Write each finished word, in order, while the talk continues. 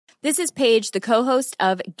This is Paige, the co-host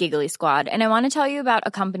of Giggly Squad, and I want to tell you about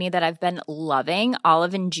a company that I've been loving,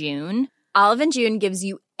 Olive & June. Olive & June gives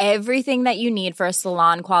you everything that you need for a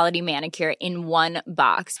salon-quality manicure in one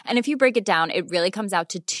box. And if you break it down, it really comes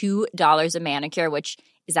out to $2 a manicure, which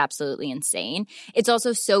is absolutely insane. It's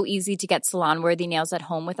also so easy to get salon-worthy nails at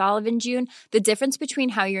home with Olive & June. The difference between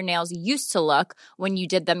how your nails used to look when you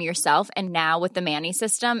did them yourself and now with the Mani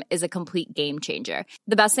system is a complete game changer.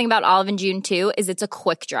 The best thing about Olive & June, too, is it's a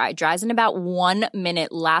quick dry. Dries in about 1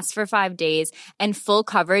 minute, lasts for 5 days, and full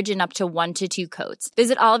coverage in up to 1 to 2 coats.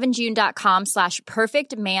 Visit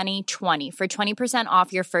oliveandjune.com/perfectmani20 for 20%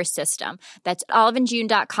 off your first system. That's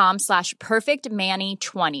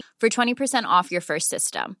oliveandjune.com/perfectmani20 for 20% off your first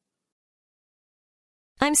system.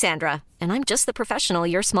 I'm Sandra, and I'm just the professional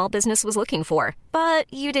your small business was looking for.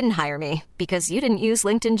 But you didn't hire me because you didn't use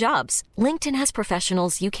LinkedIn Jobs. LinkedIn has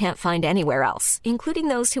professionals you can't find anywhere else, including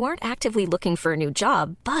those who aren't actively looking for a new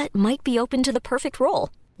job, but might be open to the perfect role,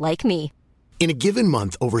 like me. In a given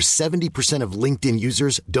month, over 70% of LinkedIn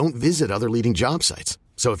users don't visit other leading job sites.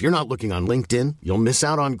 So if you're not looking on LinkedIn, you'll miss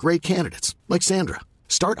out on great candidates like Sandra.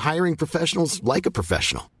 Start hiring professionals like a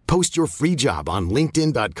professional. Post your free job on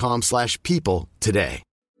linkedin.com/people today.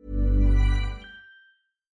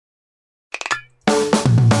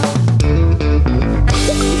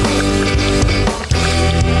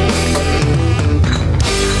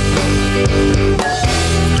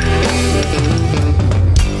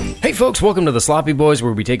 Hey folks, welcome to the Sloppy Boys,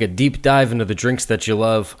 where we take a deep dive into the drinks that you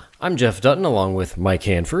love. I'm Jeff Dutton, along with Mike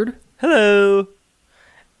Hanford. Hello.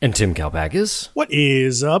 And Tim Kalpakis. What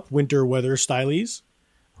is up, winter weather stylies?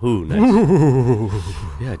 Ooh, nice.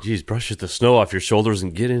 Yeah, geez, brush the snow off your shoulders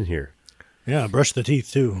and get in here. Yeah, brush the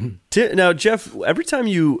teeth, too. Now, Jeff, every time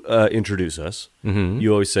you introduce us,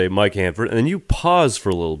 you always say Mike Hanford, and then you pause for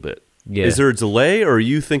a little bit. Yeah. Is there a delay, or are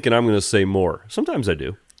you thinking I'm going to say more? Sometimes I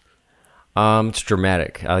do. It's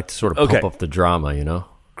dramatic. I like to sort of pump up the drama, you know?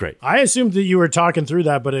 Great. I assumed that you were talking through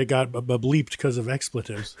that, but it got bleeped because of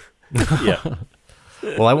expletives. Yeah.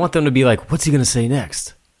 Well, I want them to be like, what's he going to say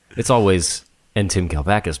next? It's always, and Tim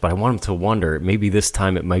Kalpakis, but I want them to wonder, maybe this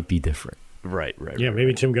time it might be different. Right. Yeah,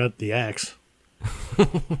 maybe Tim got the axe.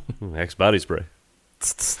 Axe body spray.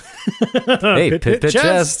 Hey, pit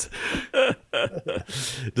chest.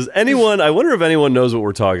 Does anyone, I wonder if anyone knows what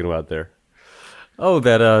we're talking about there. Oh,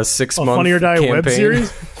 that 6 month Funny or Die web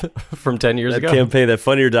series? from 10 years ago. That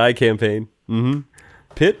Funny or Die campaign. Mm-hmm.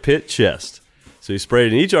 Pit chest. So you spray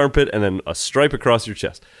it in each armpit and then a stripe across your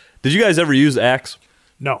chest. Did you guys ever use Axe?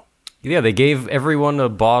 No. Yeah, they gave everyone a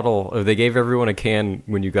bottle, or they gave everyone a can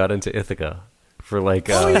when you got into Ithaca for like.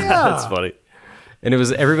 That's funny. And it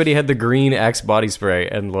was, everybody had the green Axe body spray,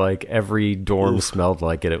 and like every dorm smelled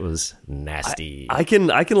like it. It was nasty. I can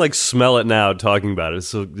like smell it now talking about it. It's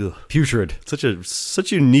so putrid. Such a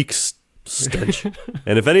unique stench.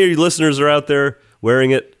 And if any of you listeners are out there wearing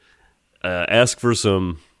it, ask for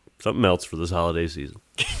something else for this holiday season.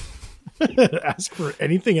 Ask for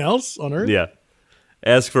anything else on Earth? Yeah.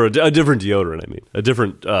 Ask for a different deodorant, a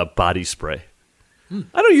different body spray.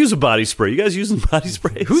 I don't use a body spray. You guys using body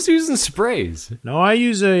sprays? Who's using sprays? No, I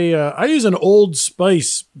use an Old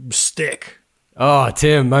Spice stick. Oh,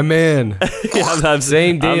 Tim, my man. I'm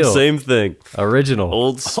same deal. Same thing. Original.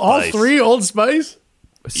 Old Spice. All three Old Spice?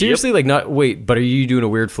 Seriously, Yep. like not, wait, but are you doing a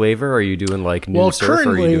weird flavor? Or are you doing like new surf?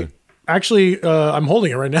 Currently, actually, I'm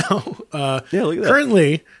holding it right now. Yeah, look at that.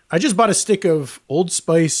 Currently, I just bought a stick of Old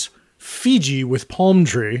Spice Fiji with palm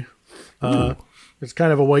tree. It's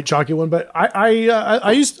kind of a white chalky one, but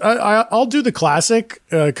I'll do the classic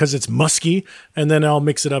because it's musky, and then I'll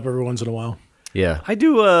mix it up every once in a while. Yeah, I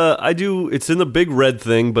do. It's in the big red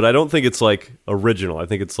thing, but I don't think it's like original. I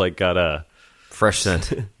think it's like got a fresh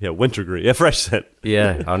scent. Yeah, wintergreen. Yeah, fresh scent.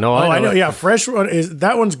 Yeah. Oh no, I know. Yeah, fresh one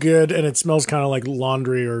that one's good, and it smells kind of like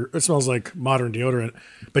laundry, or it smells like modern deodorant.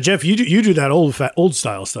 But Jeff, you do that old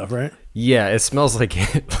style stuff, right? Yeah, it smells like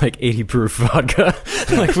 80 proof vodka.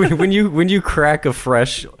 Like when you crack a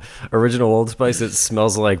fresh original Old Spice, it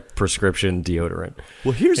smells like prescription deodorant.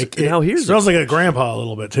 Well, here's it smells like a grandpa a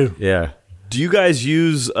little bit too. Yeah. Do you guys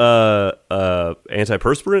use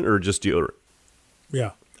antiperspirant or just deodorant?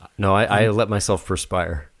 Yeah. No, I let myself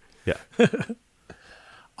perspire. Yeah.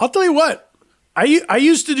 I'll tell you what. I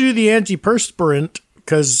used to do the antiperspirant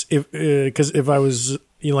because if I was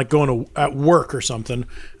like going at work or something,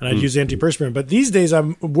 and I'd use antiperspirant. But these days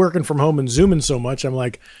I'm working from home and zooming so much, I'm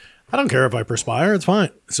like, I don't care if I perspire, it's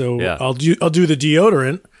fine. So yeah. I'll do the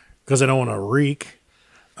deodorant because I don't want to reek.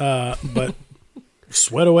 But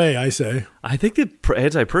sweat away, I say. I think that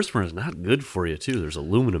antiperspirant is not good for you too. There's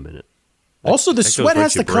aluminum in it. Also, the sweat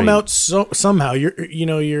has to come out somehow.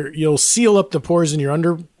 You'll seal up the pores in your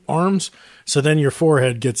underarms arms. So then your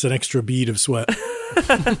forehead gets an extra bead of sweat.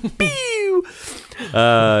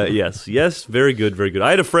 Yes, very good, very good.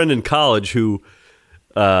 I had a friend in college who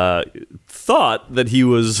thought that he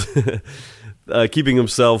was keeping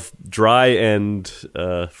himself dry and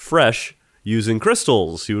fresh using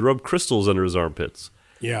crystals. He would rub crystals under his armpits.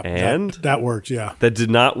 Yeah, and that worked. Yeah, that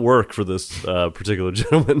did not work for this particular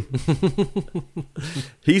gentleman.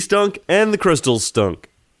 He stunk, and the crystals stunk.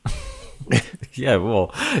 Yeah,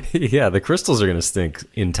 well, yeah, the crystals are going to stink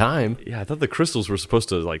in time. Yeah, I thought the crystals were supposed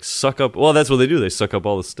to like suck up. Well, that's what they do. They suck up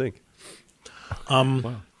all the stink.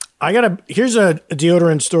 Wow. Here's a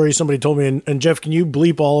deodorant story somebody told me, and Jeff, can you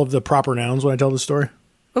bleep all of the proper nouns when I tell the story?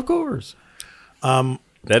 Of course.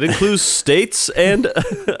 That includes states and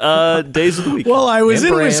days of the week. Well, I was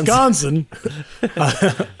And in brands. Wisconsin.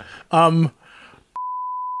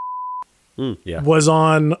 Yeah. Was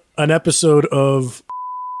on an episode of,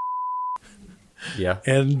 Yeah.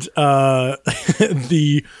 and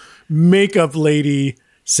the makeup lady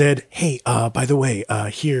said, "Hey, by the way,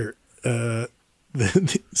 here,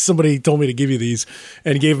 somebody told me to give you these,"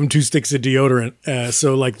 and gave him 2 sticks of deodorant.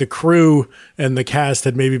 So like the crew and the cast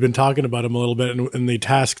had maybe been talking about him a little bit, and they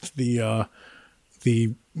tasked the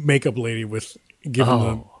makeup lady with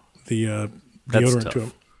giving the That's deodorant tough. to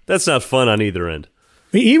him. That's not fun on either end.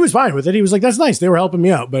 He was fine with it. He was like, "That's nice. They were helping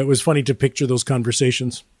me out," but it was funny to picture those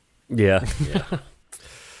conversations. Yeah.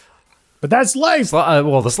 But that's life.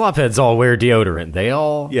 Well, the slopheads all wear deodorant. They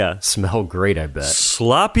all Yeah. smell great, I bet.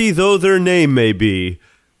 Sloppy though their name may be,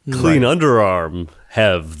 clean underarm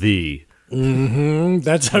have thee.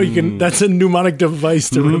 That's how you can. That's a mnemonic device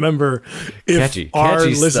to remember if Catchy our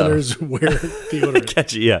stuff. listeners wear deodorant.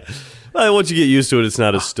 Catchy, yeah. Well, once you get used to it, it's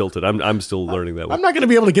not as stilted. I'm still learning that one. I'm not going to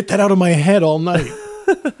be able to get that out of my head all night.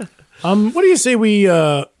 What do you say we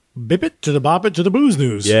bip it to the bop it to the booze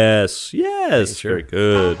news? Yes, Sure. very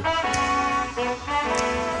good.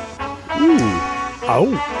 Oh,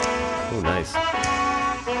 Oh, nice.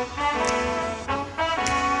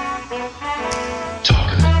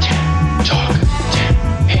 Talk of the town, talk of the town.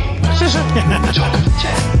 Hey, what's this? Talk of the town,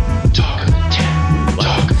 talk of the town,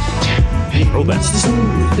 talk of the town. Hey, what's the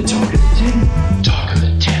story with the talk of the town? Talk of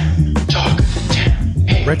the town, talk of the town.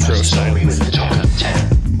 Hey, Retro what's the story with the talk of the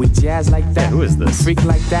town? We jazz like that. who is this? We freak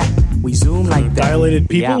like that. We zoom like that. Dilated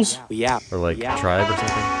We out. Peoples? We out. Or like We out. Tribe or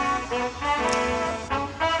something.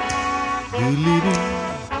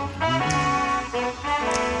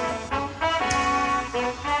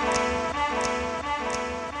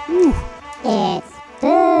 It's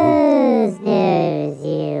Booze News,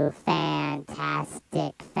 you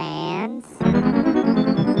fantastic fans.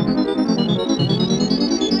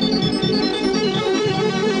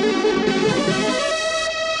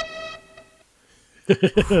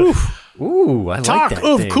 Ooh, I Talk like that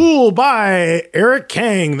of thing. Cool by Eric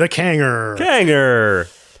Kang, the Kanger. Kanger.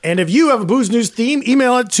 And if you have a booze news theme,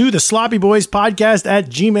 email it to the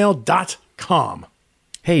sloppyboyspodcast@gmail.com.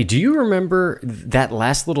 Hey, do you remember that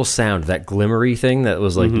last little sound, that glimmery thing that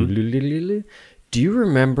was like... Mm-hmm. Do you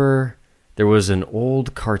remember there was an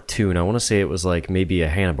old cartoon? I want to say it was like maybe a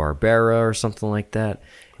Hanna-Barbera or something like that.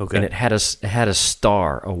 Okay. And it had a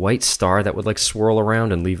star, a white star that would like swirl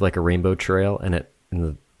around and leave like a rainbow trail. And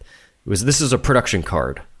this is a production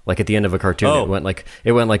card. Like at the end of a cartoon, Oh. it went like.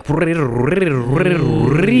 Yeah.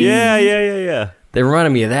 They reminded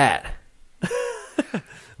me of that.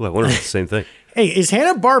 Well, I wonder if it's the same thing. Hey, is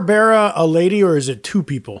Hanna-Barbera a lady or is it 2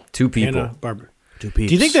 people? 2 people. Hanna-Barbera. Do Do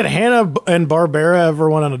you think that Hanna and Barbera ever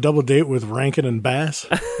went on a double date with Rankin and Bass?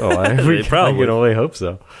 Oh, I Probably. can only hope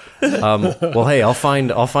so. Well, hey, I'll find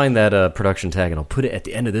that production tag and I'll put it at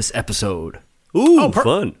the end of this episode. Ooh,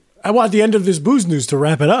 fun. I want the end of this booze news to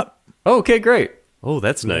wrap it up. Oh, okay, great. Oh,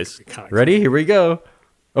 that's nice. Ready? Here we go.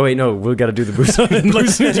 Oh wait, no, we got to do the boost. Do you want me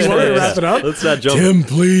to wrap it up? Let's not jump. Tim,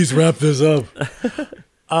 please wrap this up.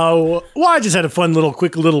 Well, I just had a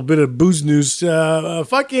quick little bit of booze news.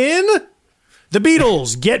 Fucking the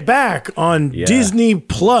Beatles get back on Disney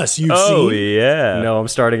Plus. You've Oh, seen? yeah. No, I'm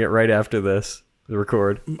starting it right after this. The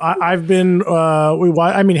record. I've been.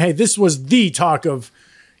 Hey, this was the talk of,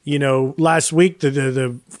 last week.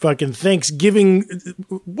 The fucking Thanksgiving.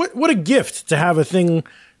 What a gift to have a thing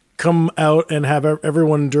come out and have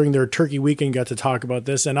everyone during their turkey weekend got to talk about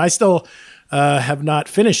this. And I still have not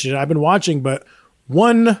finished it. I've been watching, but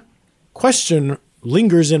one question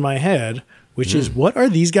lingers in my head, which is, what are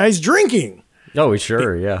these guys drinking? Oh,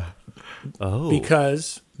 sure, yeah.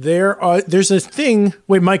 Because there's a thing.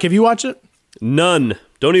 Wait, Mike, have you watched it? None.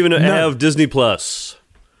 Don't even have Disney Plus.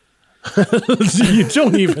 You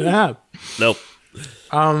don't even have. Nope.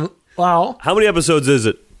 Well, How many episodes is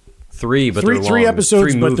it? 3, but they're three long.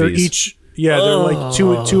 episodes, 3 but they're movies. each Yeah, they're like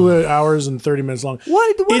 2 hours and 30 minutes long.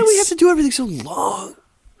 Why do we have to do everything so long?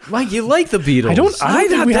 Mike, you like the Beatles. I don't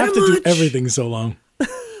think we have to do much. everything so long.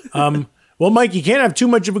 Well, Mike, you can't have too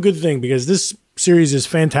much of a good thing because this series is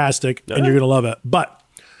fantastic and you're going to love it. But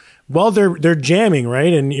while they're jamming,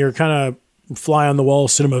 right, and you're kind of fly on the wall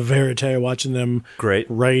cinema verite watching them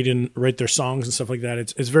write their songs and stuff like that.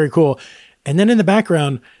 It's very cool. And then in the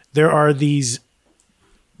background, there are these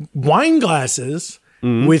wine glasses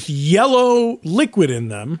with yellow liquid in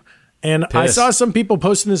them. And I saw some people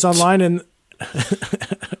posting this online and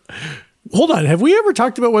hold on. Have we ever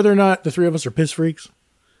talked about whether or not the three of us are piss freaks?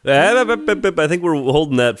 I think we're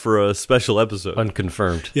holding that for a special episode.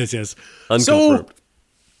 Unconfirmed. Yes. Unconfirmed.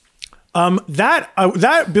 So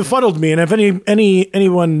that befuddled me. And if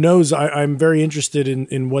anyone knows, I'm very interested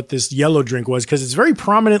in what this yellow drink was because it's very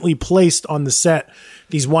prominently placed on the set.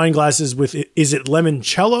 These wine glasses with, is it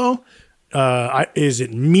limoncello? Is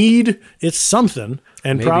it mead? It's something.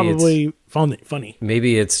 And maybe probably funny.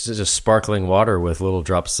 Maybe it's just sparkling water with little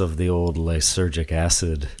drops of the old lysergic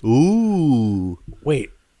acid. Ooh. Wait,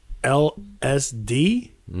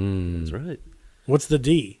 LSD? That's right. What's the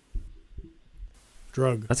D?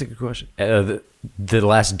 Drug. That's a good question. The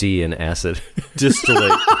last D in acid.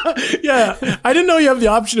 Distillate. Yeah. I didn't know you have the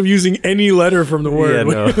option of using any letter from the word.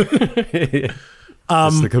 Yeah, no.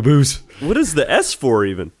 It's the caboose. What is the S for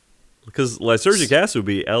even? Because lysergic acid would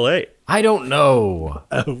be LA. I don't know.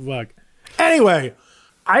 Oh, fuck. Anyway,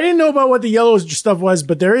 I didn't know about what the yellow stuff was,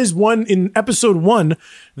 but there is one in episode 1.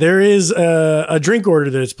 There is a drink order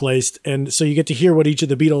that is placed, and so you get to hear what each of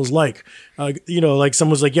the Beatles like. Like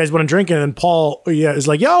someone's like, "You guys want a drink?" And then Paul, is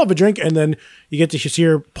like, "Yeah, I'll have a drink." And then you get to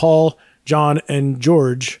hear Paul, John, and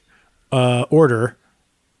George order,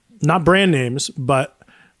 not brand names, but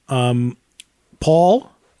Paul.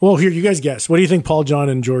 Well, here, you guys guess. What do you think Paul, John,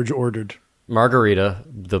 and George ordered? Margarita,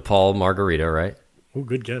 the Paul margarita, right? Oh,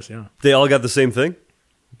 good guess, yeah. They all got the same thing?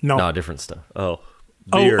 No, different stuff. Oh.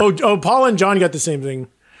 Beer. Oh, Paul and John got the same thing.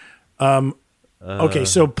 Okay,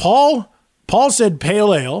 so Paul said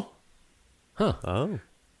pale ale. Huh. Oh.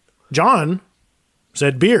 John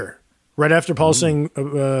said beer right after Paul saying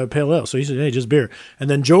pale ale. So he said, hey, just beer. And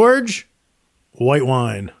then George, white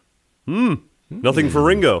wine. Nothing for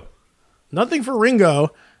Ringo. Nothing for Ringo.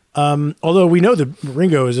 Although we know that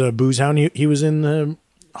Ringo is a booze hound. He was in the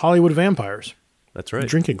Hollywood Vampires. That's right.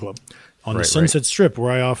 Drinking club on the Sunset Strip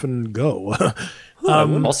where I often go.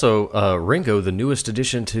 Also, Ringo, the newest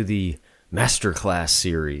addition to the Masterclass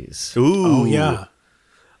series. Ooh. Oh,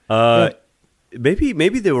 yeah.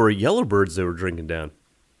 Maybe they were Yellowbirds they were drinking down.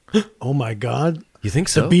 Oh, my God. You think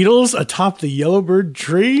so? The Beatles atop the Yellowbird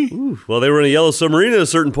tree? Ooh. Well, they were in a yellow submarine at a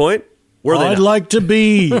certain point. I'd like to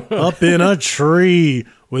be up in a tree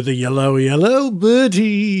with a yellow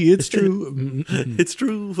birdie. It's true. It's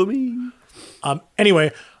true for me.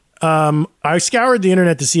 Anyway, I scoured the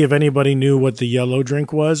internet to see if anybody knew what the yellow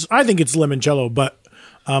drink was. I think it's limoncello, but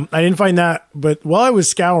I didn't find that. But while I was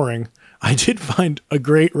scouring, I did find a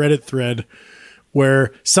great Reddit thread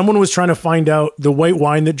where someone was trying to find out the white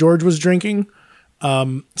wine that George was drinking.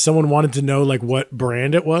 Someone wanted to know like what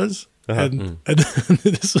brand it was. And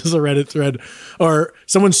this was a Reddit thread, or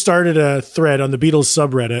someone started a thread on the Beatles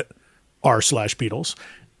subreddit r/Beatles,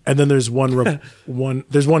 and then there's one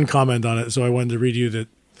comment on it. So I wanted to read you that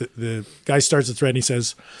the guy starts the thread and he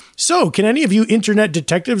says, "So, can any of you internet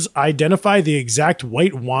detectives identify the exact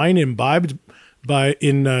white wine imbibed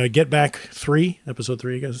in Get Back 3, episode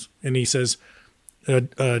 3, I guess?" And he says,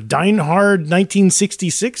 Dinehard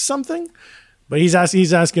 1966 something. But he's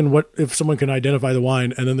asking what if someone can identify the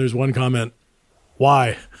wine, and then there's one comment,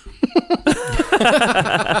 why?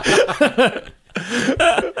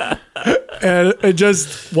 and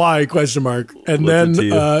just why ? And then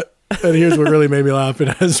and here's what really made me laugh. It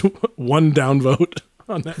has one downvote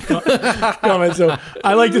on that comment. So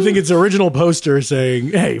I like to think it's original poster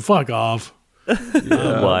saying, "Hey, fuck off."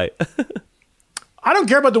 Why? I don't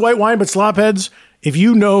care about the white wine, but slopheads, if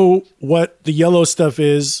you know what the yellow stuff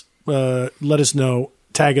is, let us know,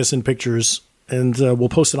 tag us in pictures, and we'll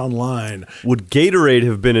post it online. Would Gatorade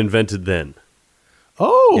have been invented then?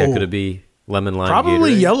 Oh. Yeah, could it be lemon lime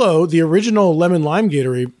Probably Gatorade? yellow, the original lemon lime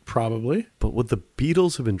Gatorade, probably. But would the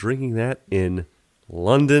Beatles have been drinking that in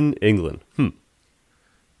London, England?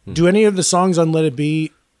 Do any of the songs on Let It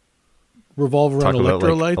Be revolve around Talk about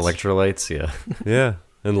electrolytes? like electrolytes, yeah. Yeah,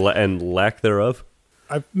 and lack thereof.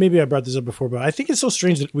 Maybe I brought this up before, but I think it's so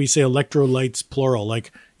strange that we say electrolytes plural.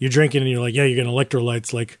 Like you're drinking and you're like, yeah, you're getting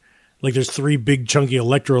electrolytes. Like there's 3 big chunky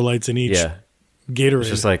electrolytes in each Gatorade. It's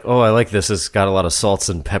just like, oh, I like this. It's got a lot of salts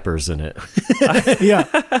and peppers in it. Yeah.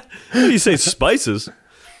 You say spices.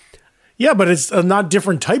 Yeah, but it's not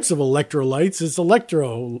different types of electrolytes. It's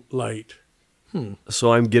electrolyte.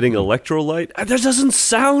 So I'm getting electrolyte? That doesn't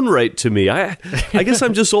sound right to me. I guess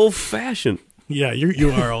I'm just old-fashioned. Yeah,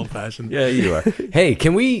 you are old-fashioned. Yeah, you are. Hey,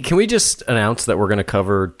 can we just announce that we're going to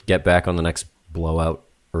cover Get Back on the next Blowout,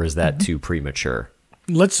 or is that too premature?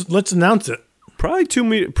 Let's announce it. Probably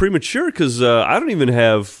too premature because I don't even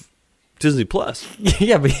have Disney Plus.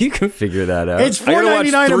 Yeah, but you can figure that out. It's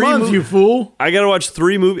 $4.99 a month, you fool. I got to watch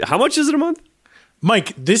 3 movies. How much is it a month?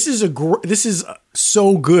 Mike, this is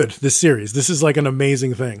so good. This series. This is like an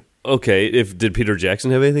amazing thing. Okay, did Peter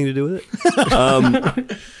Jackson have anything to do with it?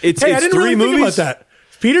 It's I didn't 3 really movies. think about that.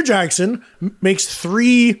 Peter Jackson makes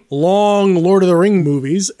 3 long Lord of the Ring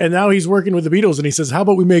movies, and now he's working with the Beatles, and he says, "How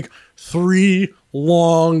about we make 3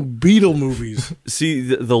 long Beatle movies?" See,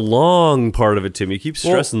 the long part of it, Tim. You keep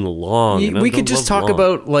stressing the long. and I We don't could just love talk long.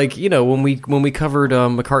 about, like, when we covered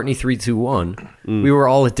McCartney 3-2-1, we were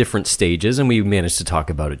all at different stages, and we managed to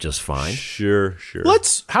talk about it just fine. Sure.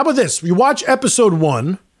 How about this? You watch episode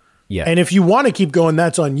 1, Yeah. and if you want to keep going,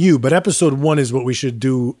 that's on you. But episode 1 is what we should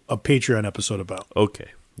do a Patreon episode about. Okay.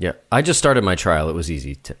 Yeah. I just started my trial. It was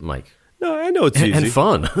easy, Mike. No, I know it's easy. And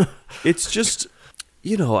fun. It's just,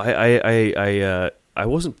 I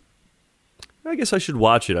wasn't. I guess I should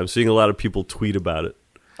watch it. I'm seeing a lot of people tweet about it.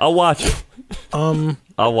 I'll watch it.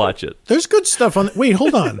 I'll watch it. There's good stuff on. Wait,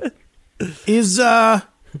 hold on. Is Not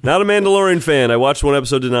a Mandalorian fan. I watched one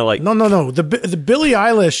episode, did not like. no. The Billie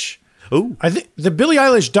Eilish. Oh, I think the Billie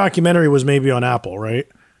Eilish documentary was maybe on Apple, right?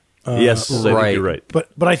 yes, I think right. you're right. But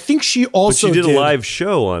I think she But also she did a live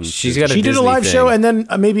show on. She's got a She did a Disney live thing. show, and then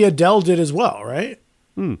maybe Adele did as well, right?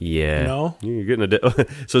 Yeah. No, You're getting Adele.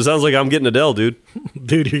 So it sounds like I'm getting Adele, dude.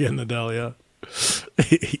 dude, you're getting Adele, yeah.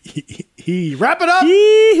 he wrap it up.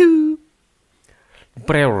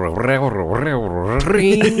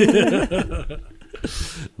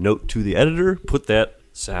 Note to the editor: put that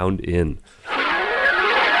sound in.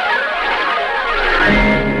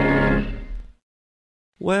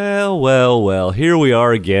 Well. Here we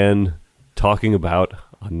are again, talking about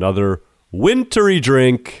another wintry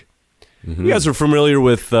drink. You guys are familiar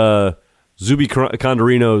with Zuby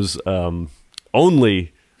Condorino's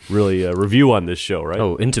only really review on this show, right?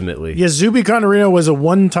 Oh, intimately. Yeah, Zuby Condorino was a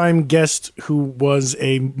one-time guest who was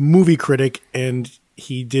a movie critic, and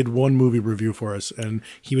he did one movie review for us, and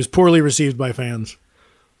he was poorly received by fans.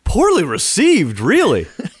 Poorly received, really?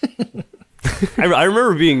 I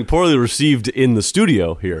remember being poorly received in the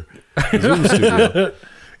studio here. The Zoom studio.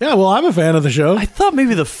 Yeah, well, I'm a fan of the show. I thought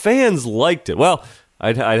maybe the fans liked it. Well,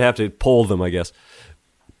 I'd have to poll them, I guess.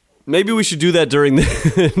 Maybe we should do that during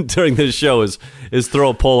during this show. Is throw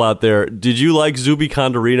a poll out there? Did you like Zuby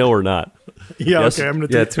Condorino or not? Yeah, Yes? okay, I'm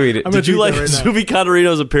going Yeah, to tweet it. Did you like Zuby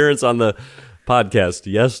Condorino's appearance on the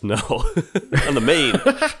podcast? Yes, no, on the main.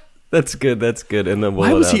 That's good. And then we'll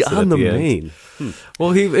Why was he announce it on at the end. main?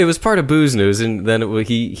 Well, it was part of Booze News, and then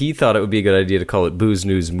he thought it would be a good idea to call it Booze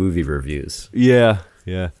News Movie Reviews. Yeah.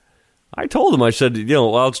 I told him. I said,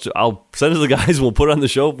 I'll send it to the guys. We'll put it on the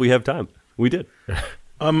show if we have time. We did.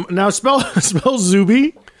 Now spell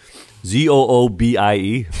Zuby.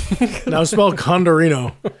 Zoobie. Now spell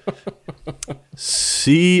Condorino.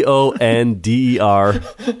 Conderino.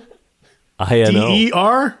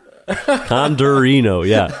 D-E-R? Condorino.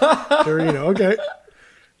 Yeah. Condorino, okay.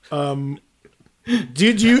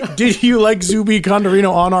 Did you like Zuby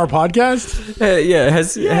Condorino on our podcast? Yeah,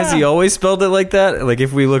 has he always spelled it like that? Like,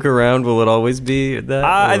 if we look around, will it always be that?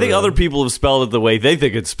 I think other people have spelled it the way they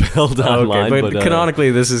think it's spelled online. Okay, but but canonically,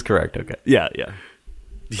 this is correct. Okay, yeah.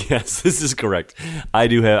 Yes, this is correct. I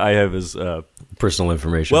have his. personal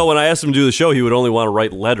information. Well, when I asked him to do the show, he would only want to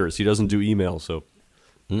write letters. He doesn't do email, so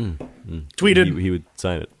Tweeted. he would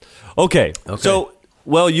sign it. Okay. So,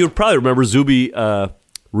 you probably remember Zuby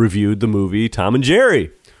reviewed the movie Tom and Jerry.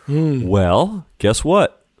 Well, guess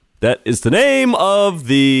what? That is the name of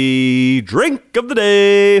the drink of the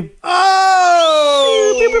day.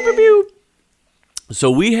 Oh! Pew, pew, pew, pew. So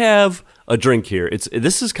we have a drink here.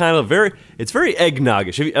 This is kind of very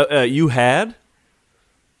eggnoggish. Have you had?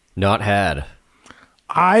 not had.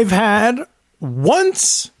 I've had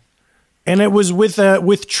once, and it was with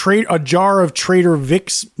a jar of Trader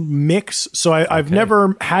Vic's mix. So I've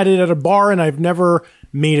never had it at a bar, and I've never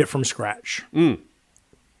made it from scratch.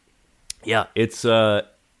 Yeah, it's one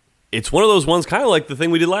of those ones, kind of like the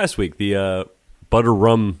thing we did last week, the butter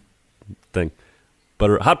rum thing,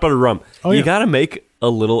 hot butter rum. Oh, you yeah. got to make a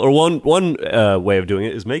little, or one way of doing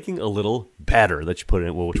it is making a little batter that you put in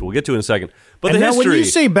it, which we'll get to in a second. But And the now history, when you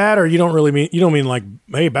say batter, you don't mean like,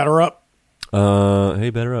 hey, batter up. hey,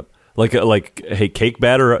 batter up, like hey, cake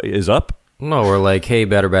batter is up. No, we're like, hey,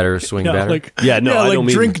 better, swing Yeah, better. like Yeah, no, I like don't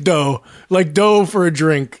mean- drink dough, like dough for a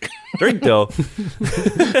drink. Drink dough.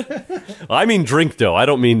 I mean drink dough. I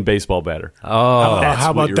don't mean baseball batter. oh, That's How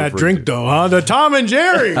what about you're that referring drink to. dough, huh? The Tom and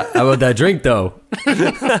Jerry. how about that drink, though?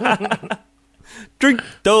 Drink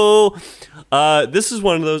dough. This is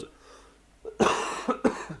one of those.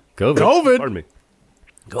 COVID. Pardon me.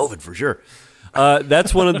 COVID for sure.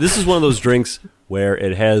 This is one of those drinks where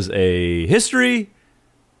it has a history.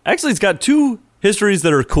 Actually, it's got two histories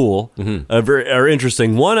that are cool, are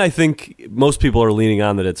interesting. One, I think most people are leaning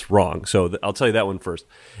on that it's wrong. So I'll tell you that one first.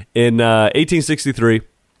 In 1863,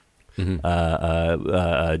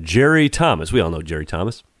 Jerry Thomas, we all know Jerry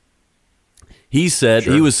Thomas, he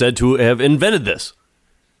was said to have invented this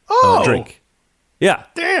drink. Yeah.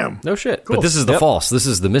 Damn. No shit. But this is the false. This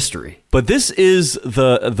is the mystery. But this is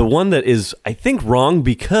the one that is, I think, wrong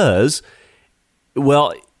because,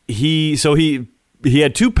 well, he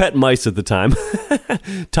had two pet mice at the time,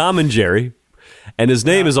 Tom and Jerry, and his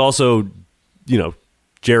name is also,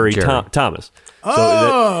 Jerry. Thomas.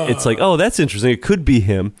 So it's like, oh, that's interesting. It could be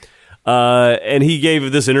him. And he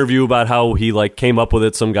gave this interview about how he came up with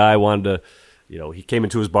it. Some guy wanted to, he came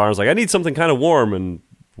into his bar and was like, I need something kind of warm and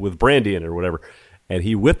with brandy in it or whatever. And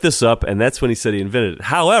he whipped this up, and that's when he said he invented it.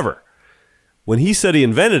 However, when he said he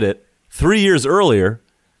invented it 3 years earlier,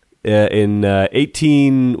 in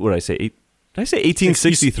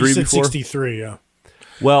 1863 before? 63, yeah.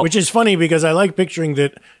 Well, Which is funny because I like picturing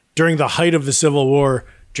that during the height of the Civil War,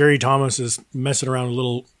 Jerry Thomas is messing around with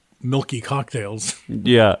little milky cocktails.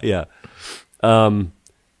 yeah.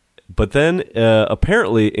 But then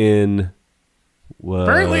apparently in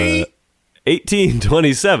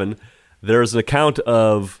 1827, there's an account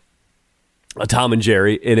of a Tom and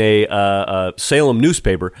Jerry in a Salem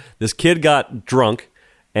newspaper. This kid got drunk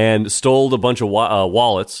and stole a bunch of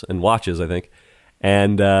wallets and watches, I think.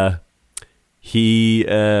 And he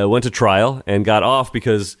went to trial and got off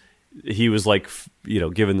because he was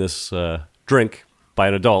given this drink by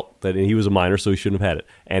an adult that he was a minor, so he shouldn't have had it.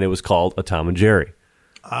 And it was called a Tom and Jerry.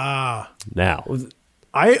 Now,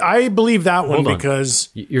 I believe that one Hold on. because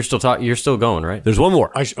You're still going, right? there's one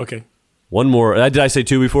more. okay. One more. Did I say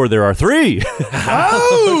two before? There are three.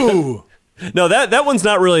 Oh, No, that one's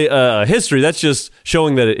not really history. That's just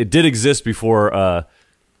showing that it did exist before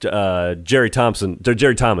Jerry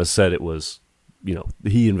Thomas said it was,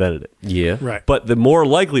 he invented it. Yeah. right. But the more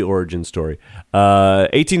likely origin story,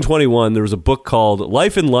 1821, there was a book called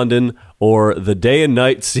Life in London, or The Day and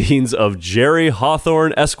Night Scenes of Jerry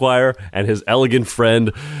Hawthorne, Esquire, and His Elegant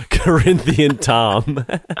Friend, Corinthian Tom.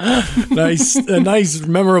 A nice,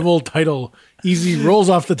 memorable title. Easy, rolls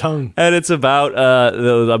off the tongue. And it's about,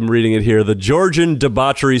 I'm reading it here, the Georgian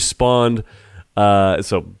debauchery spawned,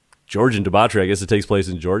 so Georgian debauchery, I guess it takes place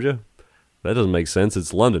in Georgia? That doesn't make sense.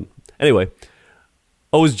 It's London. Anyway.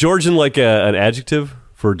 Oh, is Georgian like an adjective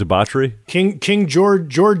for debauchery? King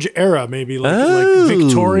George era, maybe like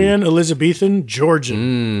Victorian, Elizabethan,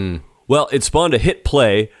 Georgian. Well, it spawned a hit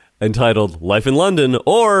play entitled Life in London,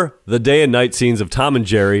 or The Day and Night Scenes of Tom and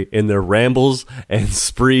Jerry in their rambles and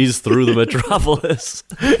sprees through the metropolis.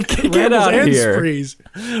 Get out of and here. sprees.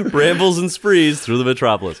 Rambles and sprees through the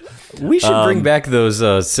metropolis. We should bring back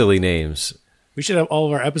those silly names. We should have all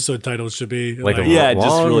of our episode titles should be Like a Yeah, just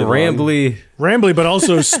long, really long. rambly. rambly, but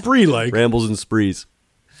also spree-like. Rambles and sprees.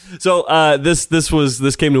 So this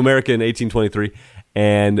came to America in 1823,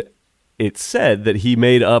 and it said that he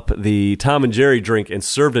made up the Tom and Jerry drink and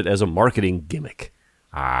served it as a marketing gimmick.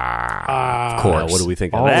 Of course. what do we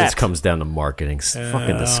think of All that? this comes down to marketing. It's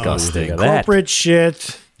fucking disgusting. of that? Corporate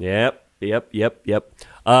shit. Yep.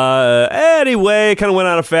 Anyway, it kind of went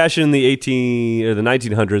out of fashion in the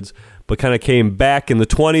 1900s, but kind of came back in the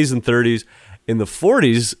 20s and 30s. In the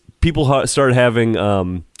 40s, people started having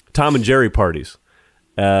Tom and Jerry parties,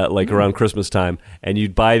 around Christmas time, and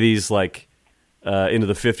you'd buy these into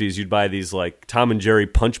the 50s, you'd buy these Tom and Jerry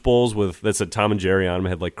punch bowls that said Tom and Jerry on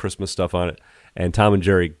them, had Christmas stuff on it, and Tom and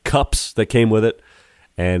Jerry cups that came with it,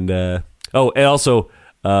 and also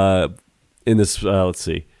in this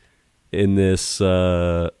in this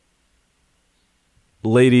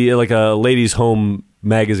ladies' home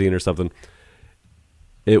magazine or something.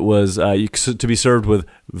 It was to be served with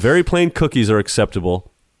very plain cookies are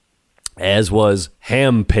acceptable, as was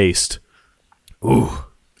ham paste. Ooh,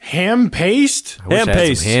 Ham paste? I wish ham I had some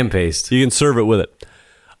paste. ham paste. You can serve it with it.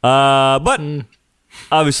 But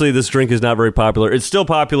obviously, this drink is not very popular. It's still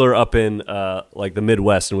popular up in the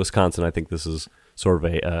Midwest and Wisconsin. I think this is sort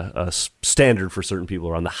of a standard for certain people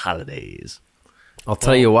around the holidays. I'll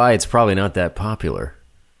tell you why it's probably not that popular.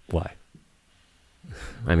 Why?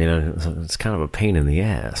 I mean, it's kind of a pain in the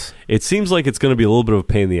ass. It seems like it's going to be a little bit of a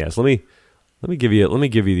pain in the ass. Let Let me give you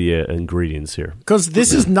the ingredients here. Because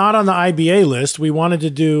this is not on the IBA list. We wanted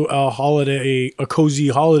to do a cozy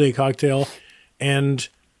holiday cocktail, and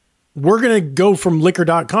we're gonna go from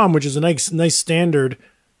liquor.com, which is a nice standard.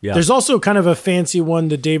 Yeah. There's also kind of a fancy one,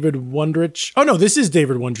 the David Wondrich. Oh no, this is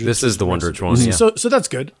David Wondrich. This is the Wondrich one. Yeah. So that's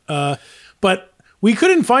good. But we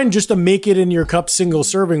couldn't find just a make it in your cup single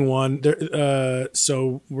serving one.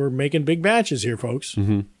 So we're making big batches here, folks.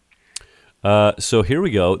 So here we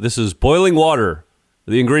go. This is boiling water.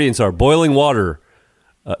 The ingredients are boiling water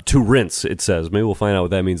to rinse, it says. Maybe we'll find out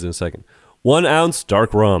what that means in a second. 1 ounce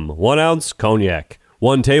dark rum. 1 ounce cognac.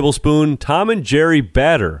 1 tablespoon Tom and Jerry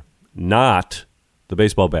batter. Not the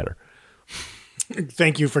baseball batter.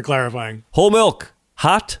 Thank you for clarifying. Whole milk.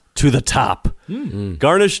 Hot to the top.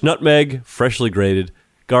 Garnish, nutmeg, freshly grated.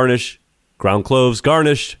 Garnish, ground cloves.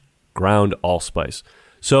 Garnished, ground allspice.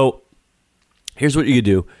 So here's what you could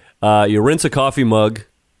do. You rinse a coffee mug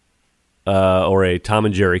or a Tom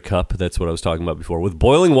and Jerry cup, that's what I was talking about before, with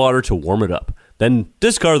boiling water to warm it up. Then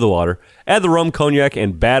discard the water, add the rum, cognac,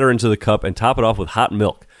 and batter into the cup, and top it off with hot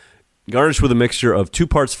milk. Garnish with a mixture of 2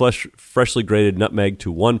 parts freshly grated nutmeg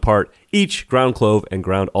to 1 part each ground clove and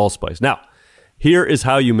ground allspice. Now, here is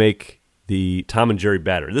how you make the Tom and Jerry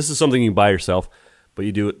batter. This is something you can buy yourself, but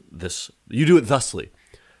you do it thusly.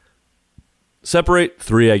 Separate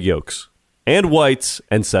 3 egg yolks and whites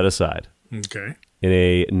and set aside. Okay. In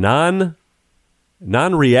a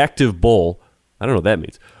non-reactive bowl. I don't know what that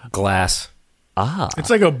means. Glass. It's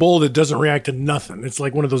like a bowl that doesn't react to nothing. It's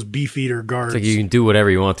like one of those Beefeater guards. It's like you can do whatever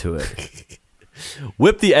you want to it.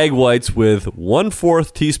 Whip the egg whites with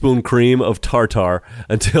 1/4 teaspoon cream of tartar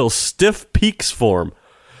until stiff peaks form.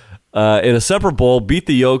 In a separate bowl, beat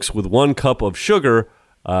the yolks with 1 cup of sugar,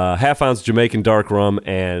 1/2 ounce Jamaican dark rum,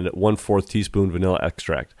 and 1/4 teaspoon vanilla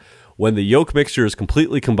extract. When the yolk mixture is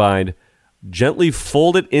completely combined, gently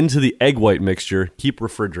fold it into the egg white mixture. Keep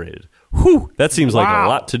refrigerated. Whew, that seems like a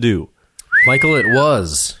lot to do. Michael, it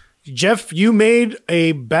was. Jeff, you made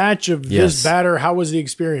a batch of this batter. How was the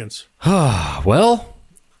experience? Well,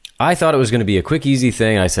 I thought it was going to be a quick, easy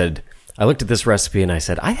thing. I looked at this recipe and I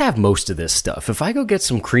said, I have most of this stuff. If I go get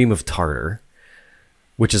some cream of tartar,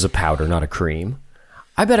 which is a powder, not a cream,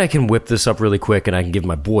 I bet I can whip this up really quick and I can give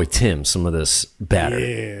my boy Tim some of this batter.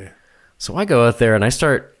 Yeah. So I go out there and I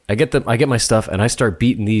get my stuff and I start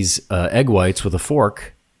beating these egg whites with a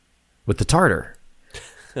fork with the tartar.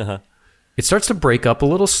 It starts to break up a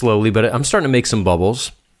little slowly, but I'm starting to make some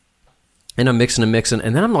bubbles. And I'm mixing,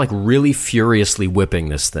 and then I'm like really furiously whipping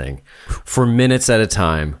this thing for minutes at a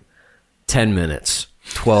time. 10 minutes,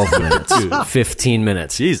 12 minutes, 15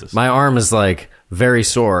 minutes. Jesus. My arm is like very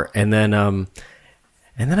sore. And then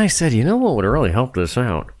I said, you know what would really help this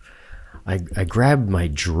out? I grabbed my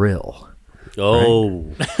drill.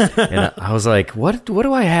 Oh. Right? And I was like, what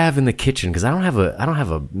do I have in the kitchen? Because I don't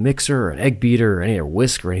have a mixer or an egg beater or any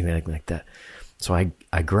whisk or anything like that. So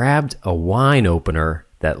I grabbed a wine opener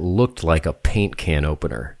that looked like a paint can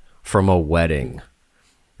opener from a wedding.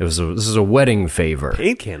 This is a wedding favor.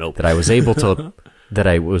 Paint can opener that I was able to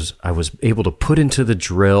I was able to put into the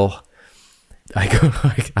drill. I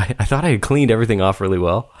thought I had cleaned everything off really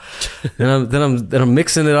well. Then I'm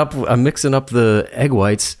mixing it up. I'm mixing up the egg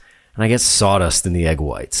whites, and I get sawdust in the egg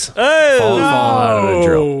whites. Falling out of the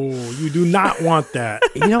drill. You do not want that.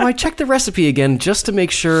 I checked the recipe again just to make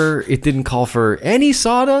sure it didn't call for any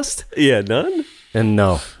sawdust. Yeah, none? And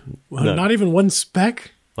no. Well, not even one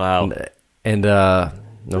speck? Wow. And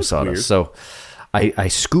no sawdust. Weird. So I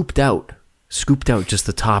scooped out just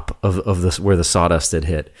the top of this where the sawdust had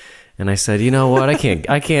hit. And I said, you know what? I can't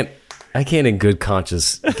in good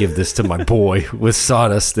conscience give this to my boy with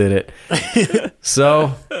sawdust in it.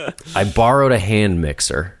 So I borrowed a hand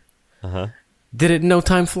mixer. Did it in no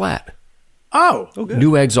time flat. Oh, okay.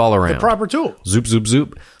 New eggs all around. The proper tool. Zoop, zoop,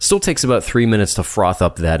 zoop. Still takes about 3 minutes to froth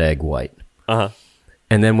up that egg white.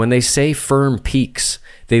 And then when they say firm peaks,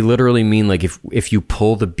 they literally mean like if you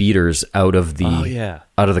pull the beaters out of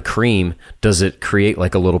the cream, does it create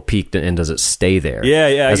like a little peak and does it stay there?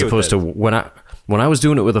 Yeah. As opposed to when I was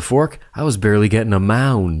doing it with a fork, I was barely getting a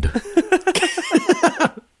mound.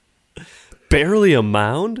 Barely a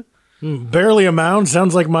mound? Barely a mound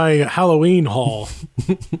sounds like my Halloween haul.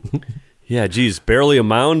 Yeah, geez, barely a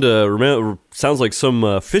mound. Sounds like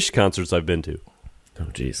some fish concerts I've been to. Oh,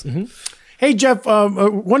 geez. Hey, Jeff,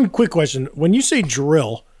 one quick question. When you say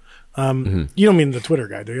drill, you don't mean the Twitter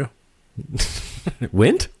guy, do you?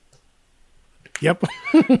 Wint? Yep.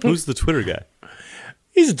 Who's the Twitter guy?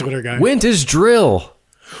 He's a Twitter guy. Wint is drill.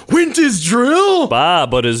 Wint is drill?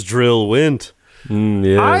 But is drill wint?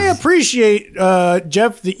 I appreciate,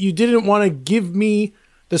 Jeff, that you didn't want to give me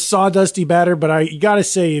the sawdusty batter, but you got to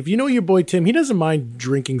say, if you know your boy Tim, he doesn't mind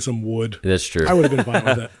drinking some wood. That's true. I would have been fine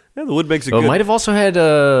with that. Yeah, the wood makes it It good. might have also had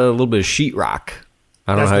a little bit of sheetrock.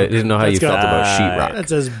 I didn't know how you felt about sheetrock.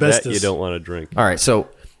 That's asbestos. That you don't want to drink. All right, so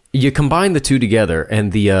you combine the two together,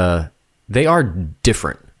 and they are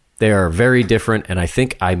different. They are very different, and I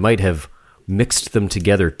think I might have mixed them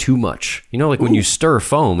together too much. You know, like when you stir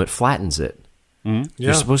foam, it flattens it.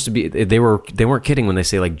 You're supposed to be. They weren't kidding when they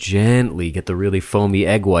say like gently get the really foamy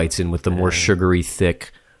egg whites in with the more sugary,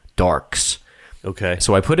 thick darks. Okay.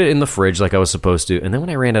 So I put it in the fridge like I was supposed to, and then when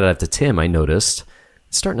I ran it out to Tim, I noticed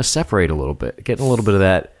it's starting to separate a little bit, getting a little bit of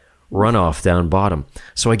that runoff down bottom.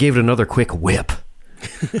 So I gave it another quick whip.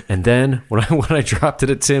 And then when I dropped it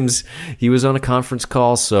at Tim's, he was on a conference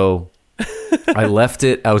call, so I left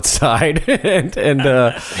it outside, and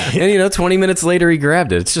 20 minutes later he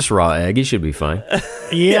grabbed it. It's just raw egg; he should be fine.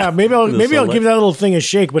 Yeah, maybe I'll give that little thing a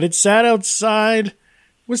shake. But it sat outside.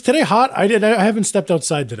 Was today hot? I haven't stepped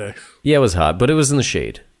outside today. Yeah, it was hot, but it was in the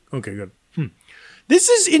shade. Okay, good. This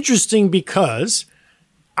is interesting because,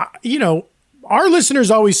 our listeners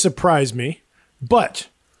always surprise me, but.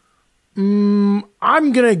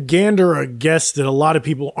 I'm gonna gander a guess that a lot of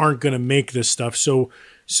people aren't gonna make this stuff. So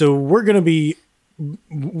we're gonna be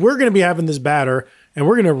having this batter, and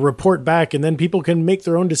we're gonna report back, and then people can make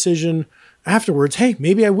their own decision afterwards. Hey,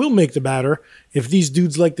 maybe I will make the batter if these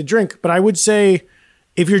dudes like to drink. But I would say,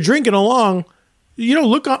 if you're drinking along,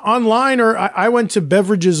 look online. Or I went to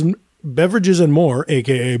Beverages and More,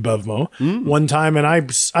 aka Bevmo, one time, and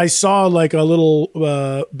I saw like a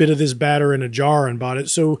little bit of this batter in a jar and bought it.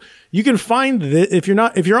 So you can find that if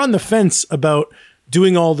you're on the fence about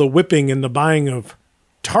doing all the whipping and the buying of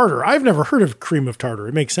tartar. I've never heard of cream of tartar.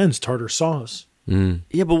 It makes sense, tartar sauce.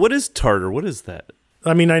 Yeah, but what is tartar? What is that?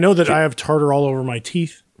 I mean, I know that I have tartar all over my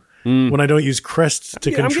teeth when I don't use Crest to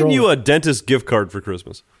control. I'm getting you a dentist gift card for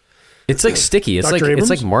Christmas. It's like sticky. It's Dr. Abrams?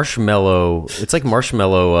 like marshmallow. It's like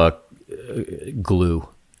marshmallow glue.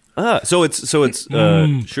 So it's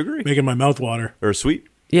sugary, Making my mouth water. or sweet.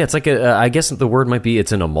 Yeah, it's like I guess the word might be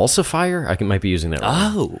it's an emulsifier. I might be using that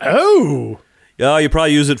wrong. Oh, Yeah, you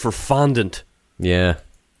probably use it for fondant. Yeah.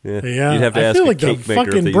 yeah. You'd have to I ask feel a like the cake maker if they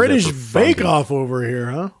fucking use British that for fondant. Bake Off over here,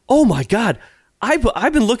 huh? Oh my God,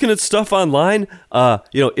 I've been looking at stuff online.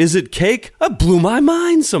 Is it cake? That blew my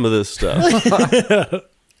mind. Some of this stuff.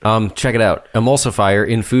 Check it out. Emulsifier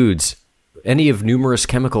in foods. Any of numerous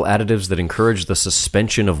chemical additives that encourage the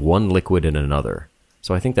suspension of one liquid in another.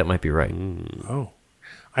 So I think that might be right. Oh.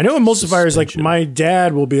 I know emulsifiers, like my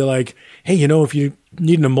dad will be like, hey, if you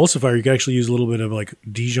need an emulsifier, you can actually use a little bit of like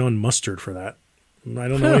Dijon mustard for that. I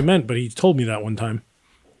don't know what he meant, but he told me that one time.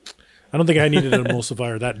 I don't think I needed an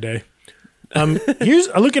emulsifier that day. Here's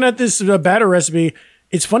looking at this batter recipe.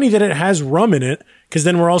 It's funny that it has rum in it, because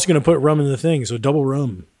then we're also going to put rum in the thing. So double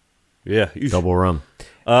rum. Yeah, Double rum.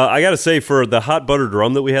 I got to say, for the hot buttered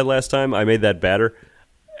rum that we had last time, I made that batter.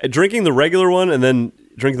 Drinking the regular one and then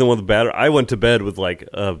drinking the one with batter, I went to bed with like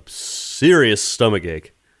a serious stomach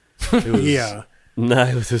ache. It was, Yeah. No,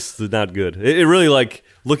 it was just not good. It really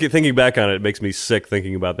thinking back on it, it makes me sick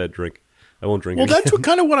thinking about that drink. I won't drink it. Well, that's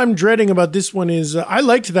kind of what I'm dreading about this one is I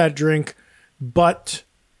liked that drink, but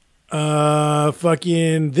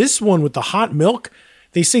fucking this one with the hot milk,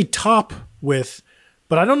 they say top with,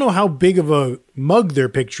 but I don't know how big of a mug they're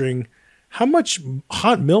picturing. How much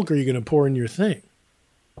hot milk are you going to pour in your thing?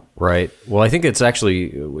 Right. Well, I think it's actually,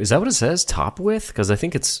 is that what it says? Top with? Because I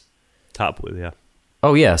think it's... Top with, yeah.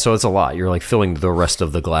 Oh, yeah. So it's a lot. You're like filling the rest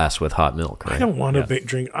of the glass with hot milk, right? I don't want a big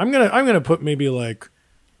drink. I'm gonna put maybe like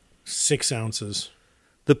 6 ounces.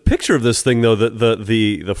 The picture of this thing, though,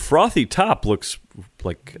 the frothy top looks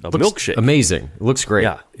like a milkshake. Amazing. It looks great.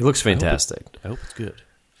 Yeah. It looks fantastic. I hope it's good.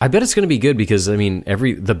 I bet it's going to be good because, I mean,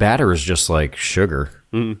 the batter is just like sugar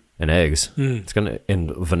and eggs. It's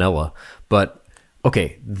and vanilla. But,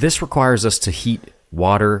 okay, this requires us to heat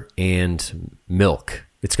water and milk.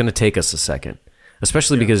 It's going to take us a second,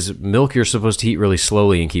 especially because milk you're supposed to heat really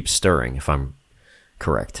slowly and keep stirring, if I'm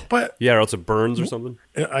correct. But Yeah, or else it burns or something.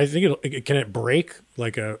 I think can it break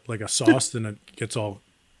like a sauce, then it gets all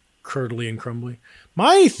curdly and crumbly.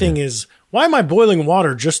 My thing is, why am I boiling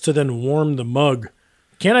water just to then warm the mug?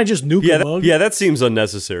 Can't I just nuke a mug? That seems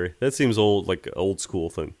unnecessary. That seems old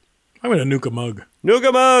school thing. I'm gonna nuke a mug. Nuke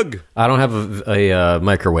a mug! I don't have a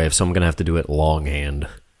microwave, so I'm going to have to do it longhand.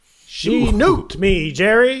 She nuked me,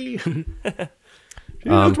 Jerry.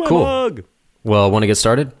 Nuked my Cool. mug! Well, want to get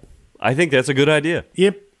started? I think that's a good idea.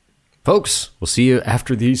 Yep. Folks, we'll see you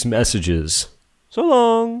after these messages. So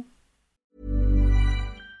long.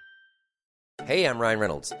 Hey, I'm Ryan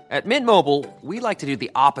Reynolds. At Mint Mobile, we like to do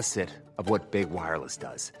the opposite of what Big Wireless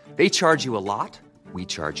does. They charge you a lot, we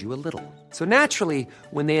charge you a little. So naturally,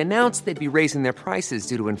 when they announced they'd be raising their prices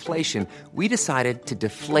due to inflation, we decided to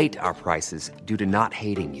deflate our prices due to not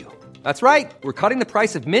hating you. That's right. We're cutting the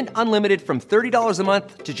price of Mint Unlimited from $30 a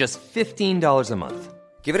month to just $15 a month.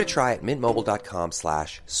 Give it a try at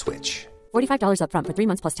mintmobile.com/switch. $45 up front for 3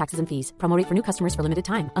 months plus taxes and fees. Promo rate for new customers for limited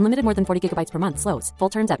time. Unlimited more than 40 gigabytes per month. Slows full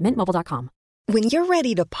terms at mintmobile.com. When you're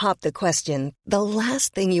ready to pop the question, the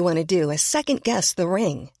last thing you want to do is second-guess the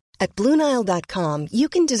ring. At BlueNile.com, you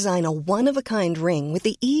can design a one-of-a-kind ring with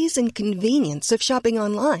the ease and convenience of shopping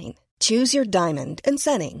online. Choose your diamond and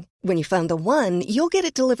setting. When you find the one, you'll get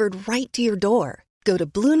it delivered right to your door. Go to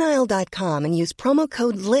BlueNile.com and use promo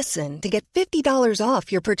code LISTEN to get $50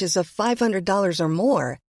 off your purchase of $500 or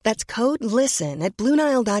more. That's code LISTEN at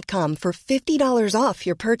BlueNile.com for $50 off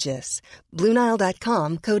your purchase.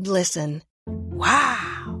 BlueNile.com, code LISTEN.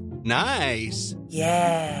 Wow. Nice.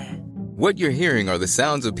 Yeah. What you're hearing are the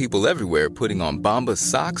sounds of people everywhere putting on Bombas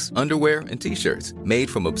socks, underwear, and T-shirts made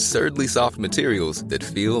from absurdly soft materials that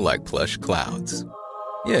feel like plush clouds.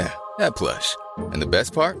 Yeah, that plush. And the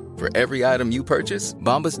best part? For every item you purchase,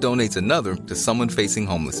 Bombas donates another to someone facing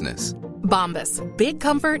homelessness. Bombas. Big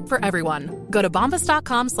comfort for everyone. Go to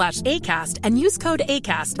bombas.com/ACAST and use code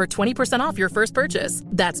ACAST for 20% off your first purchase.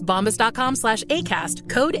 That's bombas.com/ACAST.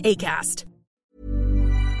 Code ACAST.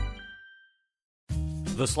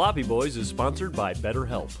 The Sloppy Boys is sponsored by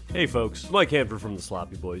BetterHelp. Hey folks, Mike Hanford from The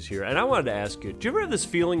Sloppy Boys here, and I wanted to ask you, do you ever have this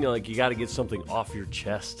feeling like you got to get something off your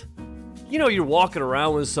chest? You know, you're walking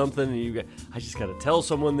around with something and I just got to tell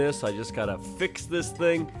someone this, I just got to fix this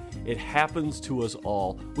thing. It happens to us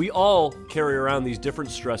all. We all carry around these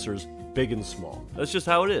different stressors, big and small. That's just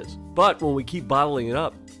how it is. But when we keep bottling it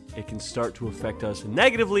up, it can start to affect us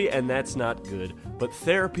negatively, and that's not good. But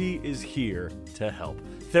therapy is here to help.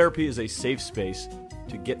 Therapy is a safe space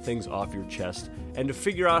to get things off your chest and to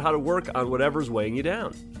figure out how to work on whatever's weighing you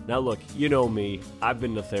down. Now look, you know me, I've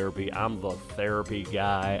been to therapy, I'm the therapy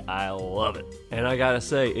guy, I love it. And I gotta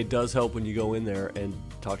say, it does help when you go in there and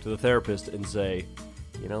talk to the therapist and say,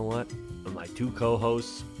 you know what, my two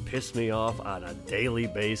co-hosts piss me off on a daily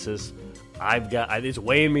basis, it's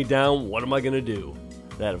weighing me down, what am I gonna do?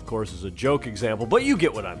 That of course is a joke example, but you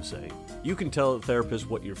get what I'm saying. You can tell the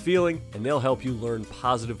therapist what you're feeling, and they'll help you learn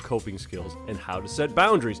positive coping skills and how to set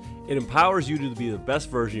boundaries. It empowers you to be the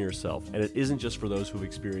best version of yourself, and it isn't just for those who've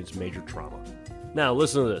experienced major trauma. Now,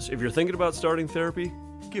 listen to this. If you're thinking about starting therapy,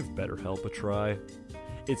 give BetterHelp a try.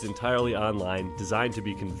 It's entirely online, designed to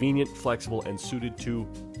be convenient, flexible, and suited to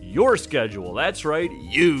your schedule. That's right,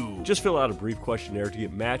 you. Just fill out a brief questionnaire to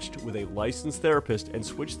get matched with a licensed therapist and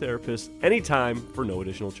switch therapists anytime for no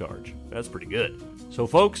additional charge. That's pretty good. So,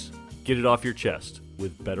 folks, get it off your chest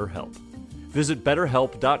with BetterHelp. Visit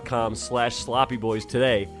BetterHelp.com/SloppyBoys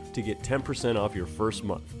today to get 10% off your first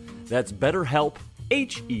month. That's BetterHelp,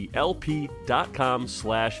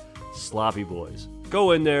 HELP.com/SloppyBoys.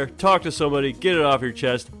 Go in there, talk to somebody, get it off your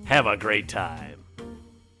chest, have a great time.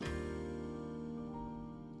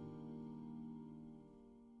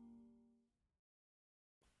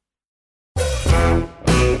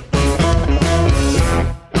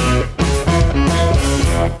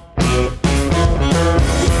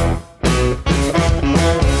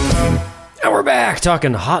 We're back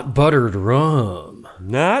talking hot buttered rum.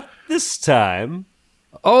 Not this time.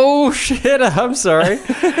 Oh shit, I'm sorry.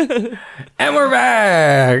 And we're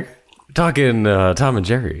back talking Tom and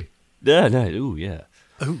Jerry. Yeah, no, ooh, yeah.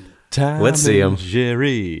 Ooh. Tom Let's see him.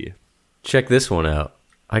 Jerry. Check this one out.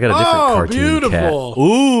 I got a different cartoon beautiful. cat.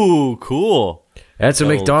 Ooh, cool. That's a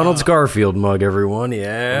McDonald's Garfield mug, everyone.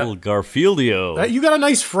 Yeah. Little Garfieldio. You got a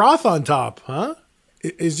nice froth on top, huh?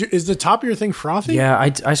 Is the top of your thing frothy? Yeah,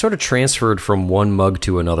 I sort of transferred from one mug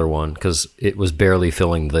to another one because it was barely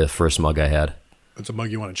filling the first mug I had. That's a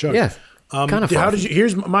mug you want to chug. Yeah, kind of. How did you?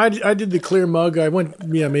 Here's my. I did the clear mug. I went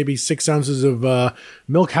maybe 6 ounces of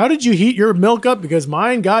milk. How did you heat your milk up? Because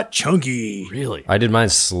mine got chunky. Really? I did mine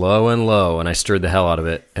slow and low, and I stirred the hell out of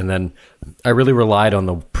it. And then I really relied on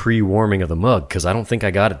the pre-warming of the mug because I don't think I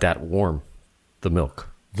got it that warm. The milk,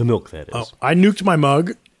 that is. Oh, I nuked my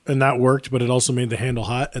mug. And that worked, but it also made the handle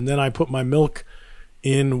hot. And then I put my milk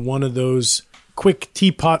in one of those quick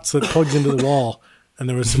teapots that plugs into the wall. And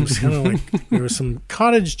there was some some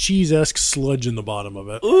cottage cheese-esque sludge in the bottom of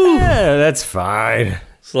it. Ooh, yeah, that's fine.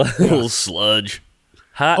 Little sludge.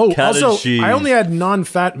 Hot cottage also, cheese. I only had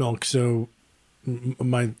non-fat milk, so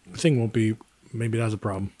my thing won't be. Maybe that's a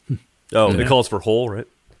problem. Oh, it calls for whole, right?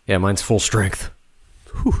 Yeah, mine's full strength.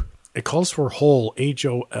 Whew. It calls for whole,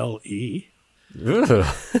 HOLE. Ugh.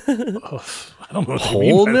 I don't know what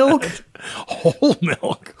whole milk? Whole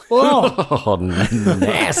milk. Oh,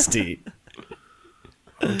 nasty.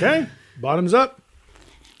 Okay, bottoms up.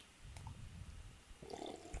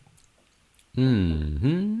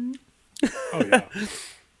 Mm-hmm. Oh yeah.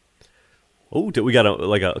 Oh, we got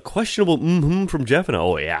a questionable from Jeff and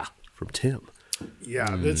from Tim.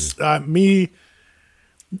 Yeah, this me.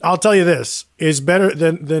 I'll tell you, this is better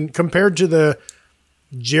than compared to the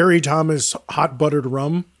Jerry Thomas hot buttered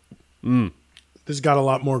rum. This got a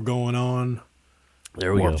lot more going on.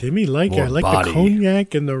 There we go. Timmy, I like body. the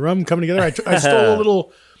cognac and the rum coming together. I stole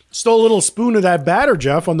a little spoon of that batter,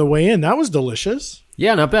 Jeff, on the way in. That was delicious.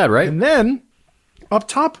 Yeah, not bad, right? And then up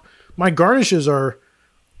top, my garnishes are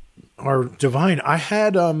divine. I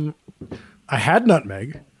had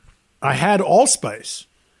nutmeg, I had allspice,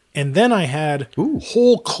 and then I had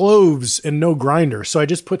whole cloves and no grinder. So I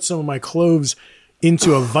just put some of my cloves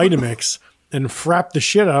into a Vitamix and frapped the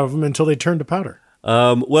shit out of them until they turned to powder.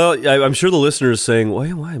 Well, I'm sure the listener is saying,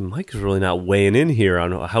 why Mike is really not weighing in here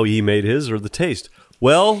on how he made his or the taste.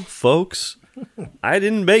 Well, folks, I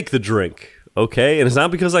didn't make the drink, okay? And it's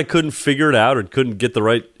not because I couldn't figure it out or couldn't get the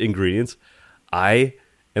right ingredients. I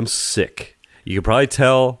am sick. You can probably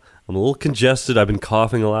tell I'm a little congested. I've been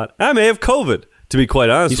coughing a lot. I may have COVID, to be quite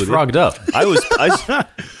honest with you. He's frogged up.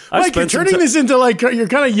 Mike, you're turning this into you're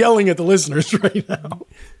kind of yelling at the listeners right now.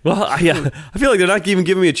 Well, I feel like they're not even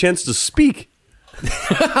giving me a chance to speak.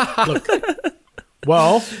 Look,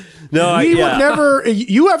 well, no, we would never.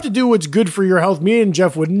 You have to do what's good for your health. Me and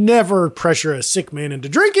Jeff would never pressure a sick man into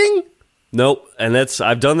drinking. Nope, and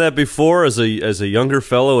I've done that before as a younger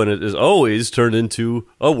fellow, and it has always turned into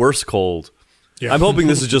a worse cold. Yeah. I'm hoping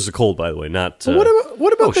this is just a cold, by the way, not.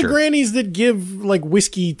 What about the grannies that give like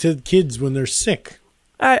whiskey to kids when they're sick?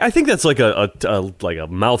 I think that's like a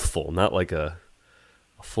mouthful, not like a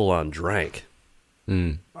full on drink.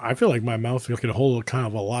 I feel like my mouth can hold kind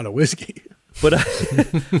of a lot of whiskey. But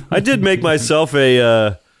I did make myself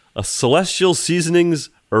a Celestial Seasonings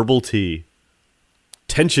herbal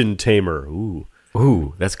tension tamer. Ooh,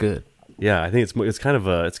 that's good. Yeah, I think it's kind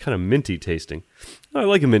of minty tasting. I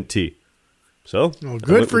like a mint tea. So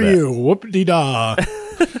good for you. Whoop-de-da.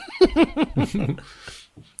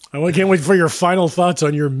 I can't wait for your final thoughts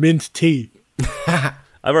on your mint tea. I've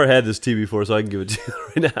already had this tea before, so I can give it to you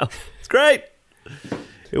right now. It's great.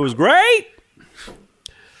 It was great.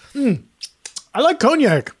 I like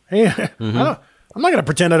cognac. Hey, I'm not going to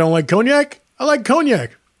pretend I don't like cognac. I like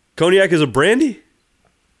cognac. Cognac is a brandy?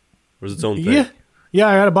 Or is it its own thing? Yeah,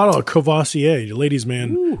 I had a bottle of Courvoisier, ladies'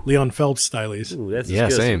 man, Leon Feld stylies. Ooh, that's yeah,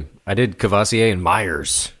 same. I did Courvoisier and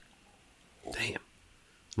Myers. Damn.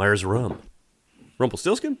 Myers rum.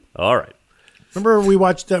 Rumpelstiltskin? All right. Remember we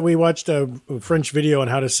watched a French video on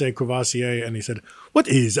how to say Courvoisier, and he said, "What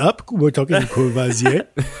is up? We're talking Courvoisier."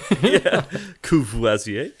 Yeah,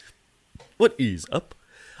 Courvoisier. What is up?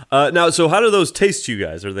 Now, so how do those taste to you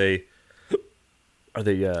guys? Are they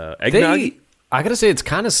eggnog? I gotta say, it's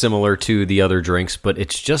kind of similar to the other drinks, but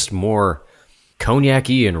it's just more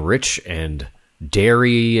cognac-y and rich and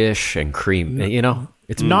dairy-ish and cream. You know,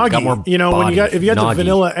 it's noggy. got more when if you got noggy. the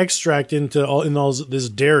vanilla extract in all this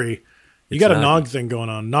dairy, you got a nog thing going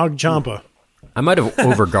on. Nog champa. I might have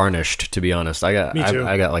over garnished, to be honest. Me too.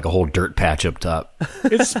 I got like a whole dirt patch up top.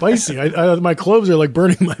 It's spicy. My cloves are like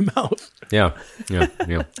burning my mouth. Yeah.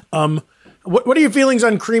 What are your feelings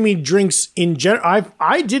on creamy drinks in general?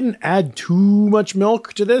 I didn't add too much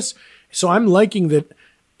milk to this, so I'm liking that.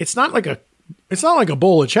 It's not like a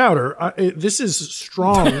bowl of chowder. This is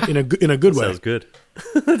strong in a good way. Sounds good.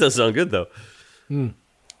 That does sound good though. Drink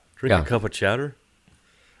a cup of chowder.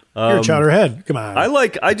 You're a chowder head. Come on.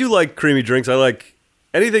 I do like creamy drinks. I like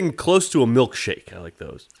anything close to a milkshake. I like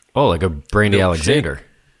those. Oh, like a Brandy Milkshake. Alexander.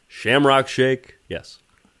 Shamrock shake. Yes.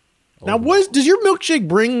 Now, does your milkshake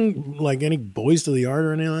bring like any boys to the yard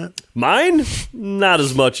or anything like that? Mine? Not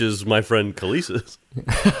as much as my friend Khaleesi's.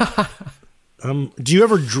 Do you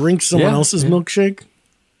ever drink someone else's milkshake?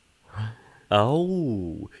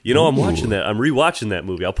 Oh, I'm watching that. I'm rewatching that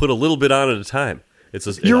movie. I'll put a little bit on at a time.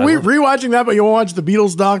 You're rewatching that, but you won't watch the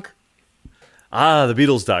Beatles doc? The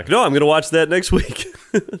Beatles doc. No, I'm going to watch that next week.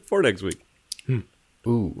 For next week.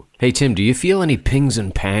 Ooh. Hey, Tim, do you feel any pings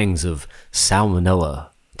and pangs of salmonella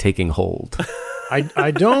taking hold?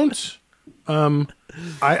 I don't.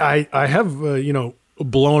 I have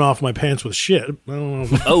blown off my pants with shit. I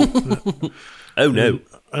don't know. Oh no!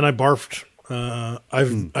 And I barfed.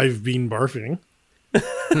 I've been barfing.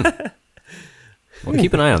 Well,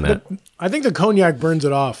 keep an eye on that. I think the cognac burns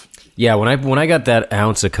it off. Yeah, when I got that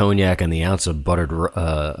ounce of cognac and the ounce of buttered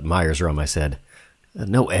Myers rum, I said,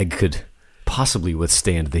 no egg could possibly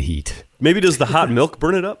withstand the heat. Maybe does the hot milk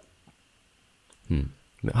burn it up?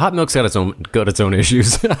 Hot milk's got its own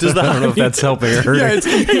issues. Does I don't know if that's helping or hurting. Yeah, it's,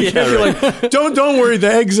 like, don't worry.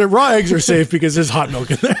 The raw eggs are safe because there's hot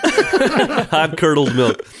milk in there. Hot curdled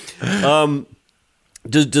milk.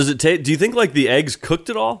 Does it take? Do you think like the eggs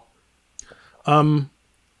cooked at all? I mean,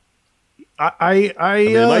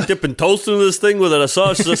 am I dipping toast into this thing with a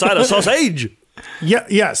side of sausage? Yeah.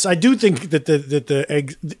 Yes, I do think that the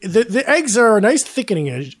eggs the eggs are a nice thickening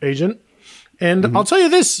agent. And I'll tell you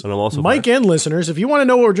this, Mike and listeners, if you want to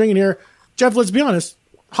know what we're drinking here, Jeff, let's be honest,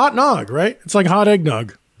 hot nog, right? It's like hot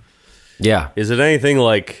eggnog. Yeah. Is it anything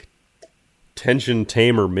like Tension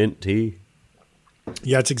Tamer mint tea?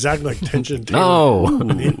 Yeah, it's exactly like Tension Tamer.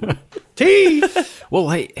 No. Tea. Well,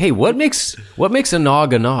 hey, what makes a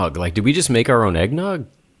nog a nog? Like, did we just make our own eggnog?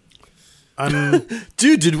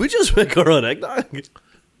 Dude, did we just make our own eggnog?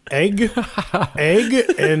 Egg,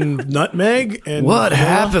 and nutmeg. And what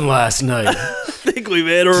happened last night? I think we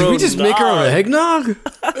made our own. Did we just make our own eggnog?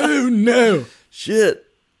 Oh no! Shit.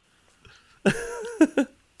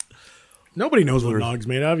 Nobody knows what nog's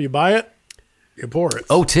made of. You buy it, you pour it.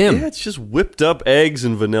 Oh, Tim. Yeah, it's just whipped up eggs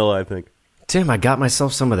and vanilla, I think. Tim, I got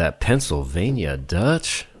myself some of that Pennsylvania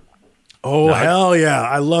Dutch. Oh, hell yeah.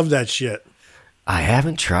 I love that shit. I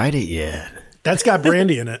haven't tried it yet. That's got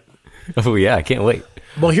brandy in it. Oh, yeah. I can't wait.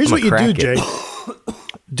 Well, here's what you do, Jay.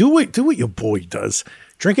 Do what your boy does.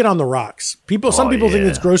 Drink it on the rocks. Some people think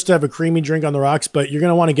it's gross to have a creamy drink on the rocks, but you're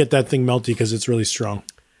going to want to get that thing melty because it's really strong.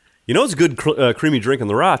 You know, it's a good creamy drink on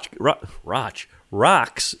the rocks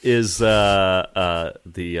is the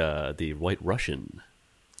White Russian.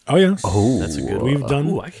 Oh yeah. Oh, that's a good. We've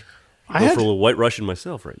done. I go for a little White Russian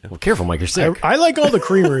myself right now. Well, careful, Mike. You're sick. I like all the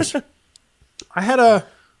creamers. I had a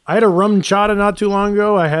rum chata not too long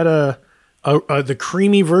ago. I had the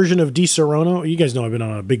creamy version of Di Serono. You guys know I've been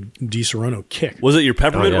on a big Di Serono kick. Was it your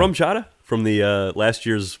peppermint rum chata from the last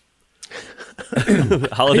year's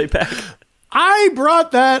holiday pack? I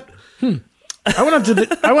brought that. I went out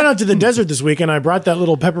to the desert this week, and I brought that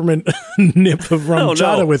little peppermint nip of rum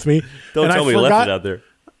chata with me. Don't tell me you left it out there.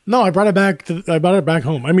 No, I brought it back. I brought it back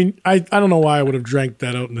home. I mean, I don't know why I would have drank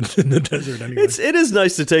that out in the desert anyway. It is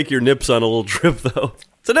nice to take your nips on a little trip, though.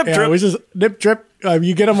 It's a nip trip. It was just nip trip.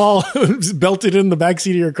 You get them all belted in the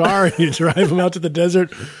backseat of your car, and you drive them out to the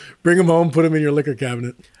desert, bring them home, put them in your liquor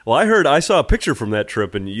cabinet. Well, I saw a picture from that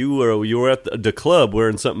trip, and you were at the club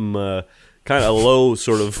wearing something kind of low,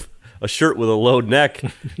 sort of a shirt with a low neck,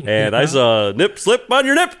 and I saw a nip slip on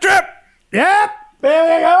your nip trip. Yep. There we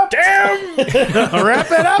go. Damn!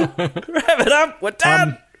 Wrap it up. Wrap it up. What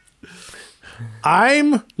time?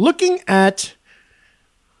 I'm looking at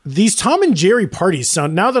these Tom and Jerry parties.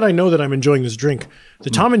 Now that I know that I'm enjoying this drink,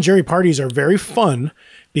 the Tom and Jerry parties are very fun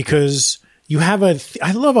because you have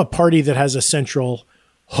I love a party that has a central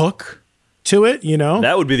hook to it, you know?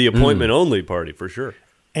 That would be the appointment only party for sure.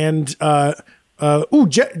 And,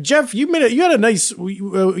 Jeff, you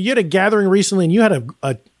had a gathering recently and you had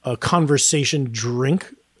a conversation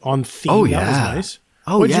drink on theme. Oh, yeah. That was nice.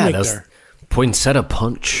 Oh, What'd yeah. you make there? Poinsettia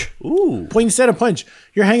punch. Ooh. Poinsettia punch.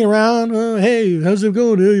 You're hanging around. Hey, how's it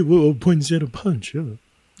going? Hey, poinsettia punch. Yeah.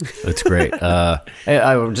 That's great. I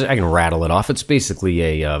can rattle it off. It's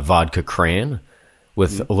basically a vodka cran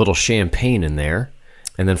with a little champagne in there.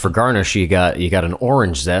 And then for garnish, you got an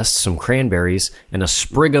orange zest, some cranberries, and a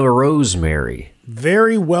sprig of rosemary.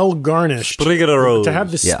 Very well garnished. Sprig of rose. To have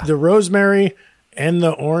the rosemary and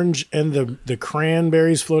the orange and the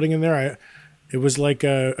cranberries floating in there, it was like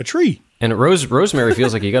a tree. And rosemary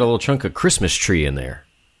feels like you got a little chunk of Christmas tree in there.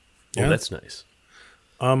 Yeah, that's nice.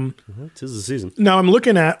 Tis the season. Now I'm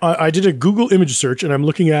looking at. I did a Google image search, and I'm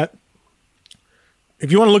looking at.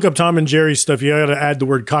 If you want to look up Tom and Jerry stuff, you got to add the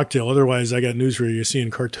word cocktail. Otherwise, I got news for you. You're seeing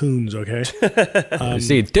cartoons, okay? You're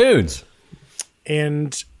seeing tunes.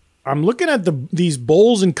 And I'm looking at these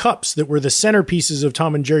bowls and cups that were the centerpieces of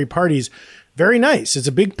Tom and Jerry parties. Very nice. It's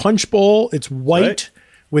a big punch bowl. It's white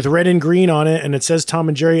with red and green on it, and it says Tom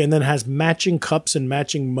and Jerry, and then has matching cups and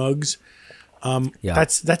matching mugs.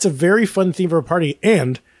 That's a very fun theme for a party.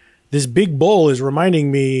 And this big bowl is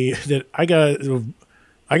reminding me that I got in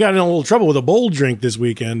a little trouble with a bowl drink this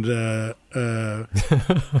weekend.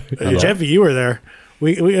 Jeffy, you were there.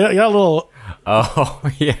 We got a little. Oh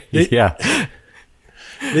yeah,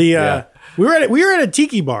 We were at a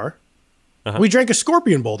tiki bar. Uh-huh. We drank a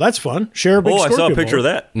scorpion bowl. That's fun. Share a big scorpion bowl. I saw a picture of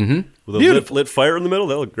that. Mm-hmm. With a lit fire in the middle.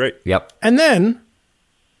 That looked great. Yep. And then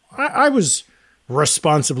I was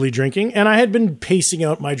responsibly drinking, and I had been pacing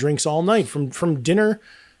out my drinks all night from dinner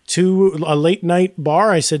to a late night bar.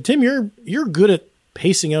 I said, Tim, you're good at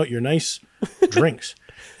pacing out your nice drinks.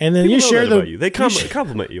 And then you share about you. They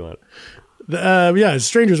compliment you on it.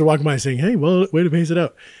 Strangers are walking by saying, hey, well, way to pace it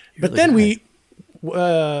out. But then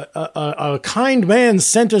a kind man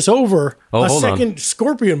sent us over a second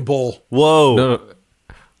scorpion bowl. Whoa. No.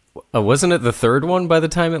 Wasn't it the third one by the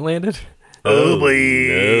time it landed? Oh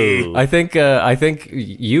boy! No. I think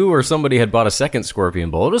you or somebody had bought a second scorpion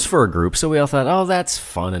bowl. It was for a group, so we all thought, oh, that's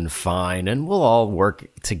fun and fine, and we'll all work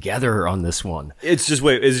together on this one. It's just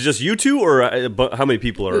is it just you two, or how many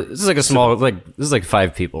people are? This is like a small, this is like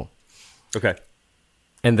 5 people. Okay.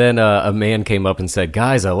 And then a man came up and said,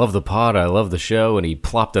 "Guys, I love the pod, I love the show," and he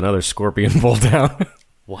plopped another scorpion bowl down.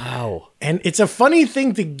 Wow! And it's a funny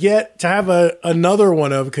thing to have another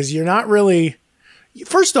one of, because you're not really.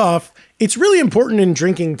 First off, it's really important in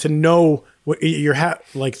drinking to know what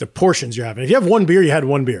like the portions you're having. If you have one beer, you had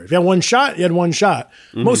one beer. If you had one shot, you had one shot.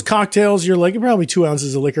 Mm-hmm. Most cocktails, you're like probably 2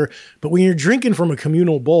 ounces of liquor. But when you're drinking from a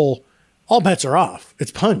communal bowl, all bets are off.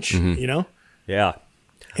 It's punch, you know? Yeah.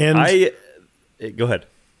 And go ahead.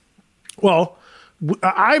 Well,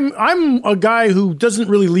 I'm a guy who doesn't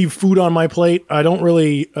really leave food on my plate. I don't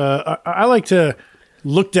really. I like to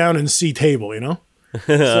look down and see table. You know.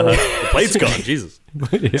 The plate's gone. Jesus.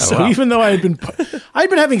 Yeah, so even though I'd been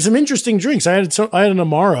having some interesting drinks, I had an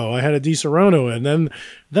Amaro, I had a Di Serono, and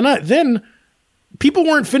then people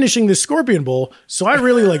weren't finishing this scorpion bowl, so I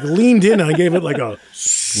really like leaned in and I gave it like a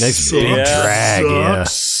nice big drag,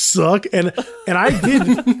 suck, and I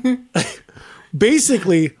did.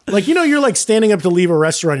 Basically, like, you know, you're like standing up to leave a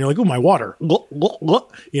restaurant. You're like, oh, my water.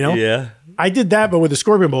 You know? Yeah. I did that, but with a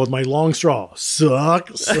scorpion bowl with my long straw. Suck.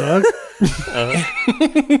 You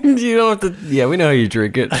don't have to. Yeah, we know how you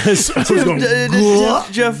drink it.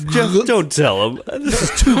 Jeff, don't tell him. This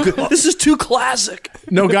is too good. This is too classic.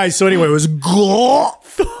 No, guys. So anyway, it was future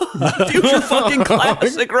fucking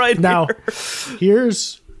classic right now.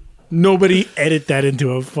 Here's nobody edit that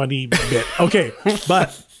into a funny bit. Okay,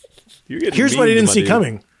 but here's what I didn't see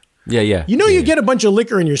coming. Yeah. You know, you get a bunch of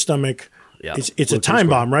liquor in your stomach. Yeah. It's a time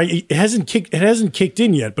bomb, right? It hasn't kicked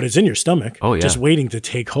in yet, but it's in your stomach. Oh yeah, just waiting to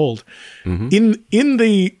take hold. Mm-hmm. In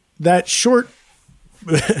that short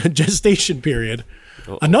gestation period,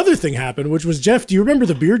 another thing happened, which was, Jeff, do you remember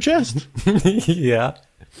the beer chest? Yeah.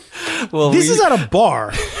 Well, this is at a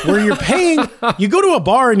bar where you're paying. You go to a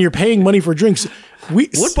bar and you're paying money for drinks.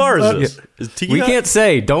 What bar is this? We can't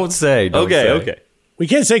say. Don't say. Okay. We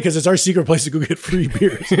can't say because it's our secret place to go get free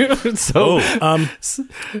beers.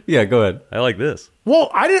 Yeah, go ahead. I like this. Well,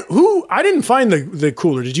 I didn't find the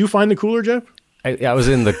cooler. Did you find the cooler, Jeff? I was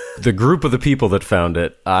in the group of the people that found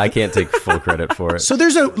it. I can't take full credit for it. So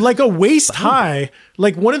there's a waist high,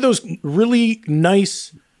 like one of those really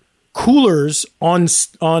nice coolers on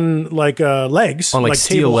like legs, on like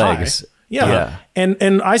steel legs. High. Yeah.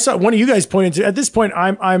 And I saw one of you guys pointed to. At this point,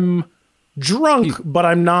 I'm drunk, but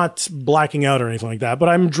I'm not blacking out or anything like that. But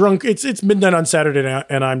I'm drunk. It's midnight on Saturday now,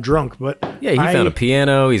 and I'm drunk. But yeah, he found a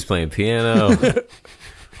piano. He's playing piano.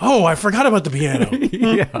 Oh, I forgot about the piano.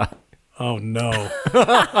 Yeah. Oh no.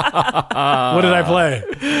 What did I play?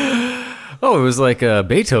 Oh, it was like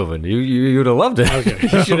Beethoven. You would have loved it. Okay.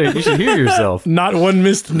 You should hear yourself. Not one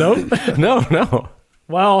missed note. No.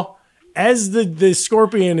 Well, as the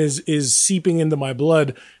scorpion is seeping into my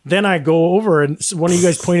blood, then I go over and one of you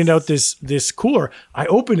guys pointed out this cooler. I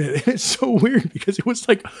open it and it's so weird because it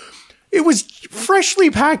was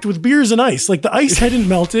freshly packed with beers and ice. Like the ice hadn't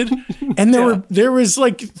melted, and there was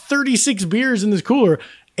like 36 beers in this cooler.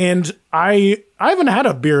 And I haven't had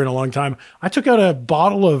a beer in a long time. I took out a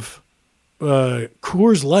bottle of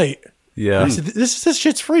Coors Light. Yeah, I said, this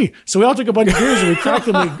shit's free. So we all took a bunch of beers and we cracked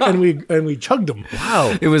them and we chugged them.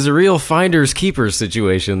 Wow, it was a real finders keepers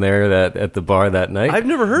situation there at the bar that night. I've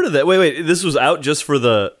never heard of that. Wait, this was out just for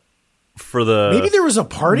the. Maybe there was a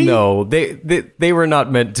party. No, they were not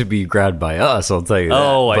meant to be grabbed by us. I'll tell you that.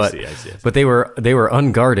 Oh, I see. But they were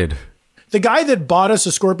unguarded. The guy that bought us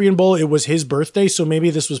a scorpion bowl, it was his birthday, so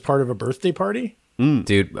maybe this was part of a birthday party.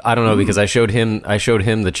 Dude, I don't know because I showed him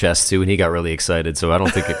the chest too, and he got really excited. So I don't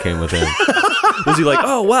think it came with him. Was he like,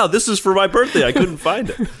 "Oh wow, this is for my birthday. I couldn't find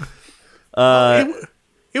it."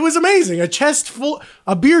 It was amazing. A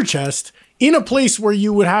beer chest in a place where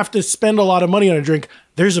you would have to spend a lot of money on a drink.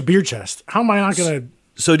 There's a beer chest. How am I not going to?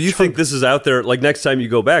 So do you think this is out there? Like next time you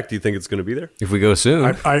go back, do you think it's going to be there? If we go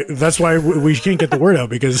soon, that's why we can't get the word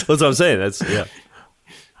out because that's what I'm saying.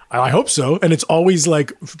 I hope so. And it's always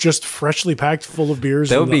like just freshly packed full of beers.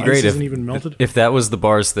 That would be great if even melted. If that was the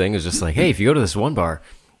bar's thing. It's just like, hey, if you go to this one bar,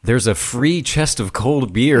 there's a free chest of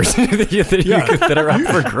cold beers that are up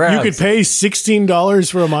for grabs. You could pay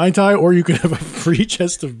 $16 for a Mai Tai, or you could have a free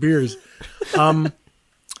chest of beers.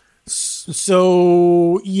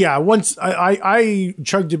 So yeah, once I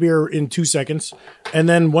chugged a beer in 2 seconds, and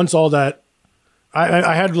then once all that,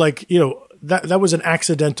 I had like that was an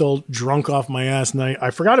accidental drunk off my ass night.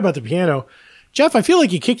 I forgot about the piano. Jeff, I feel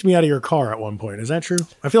like you kicked me out of your car at one point. Is that true?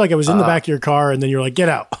 I feel like I was in the back of your car and then you're like, get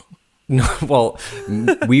out. No, well,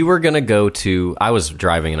 we were going to go to, I was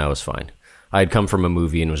driving and I was fine. I had come from a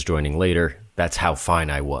movie and was joining later. That's how fine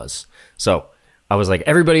I was. So I was like,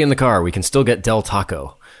 everybody in the car, we can still get Del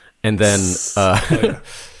Taco. And then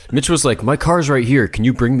Mitch was like, my car's right here. Can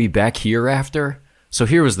you bring me back here after? So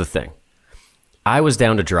here was the thing. I was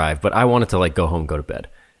down to drive, but I wanted to like go home, go to bed.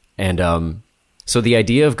 And so the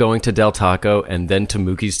idea of going to Del Taco and then to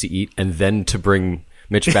Mookie's to eat and then to bring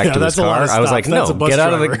Mitch back to his car, I was like, no, get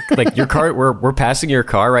out of the, like your car. We're passing your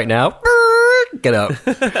car right now. Get out.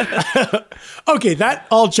 Okay, that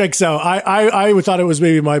all checks out. I thought it was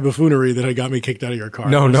maybe my buffoonery that had got me kicked out of your car.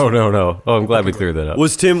 No. Oh, I'm glad we cleared that up.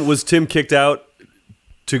 Was Tim kicked out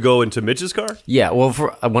to go into Mitch's car? Yeah, well,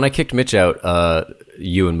 when I kicked Mitch out,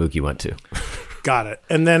 you and Mookie went too. Got it.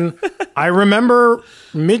 And then I remember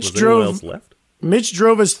Mitch drove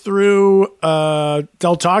us through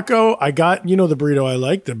Del Taco. I got, the burrito I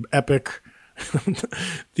like, the epic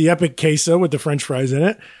queso with the French fries in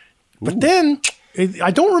it. But then I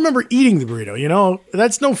don't remember eating the burrito.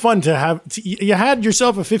 That's no fun to have. You had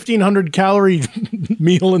yourself a 1,500 calorie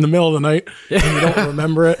meal in the middle of the night and you don't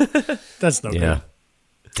remember it. That's no good.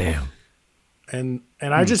 Damn. And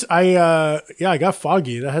I got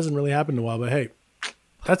foggy. That hasn't really happened in a while, but hey,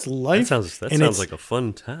 that's life. That sounds like a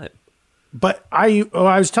fun time. But I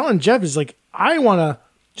was telling Jeff, is like, I want to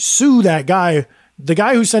sue that guy. The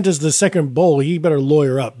guy who sent us the second bowl, he better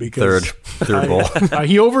lawyer up because third bowl.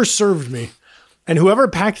 He overserved me. And whoever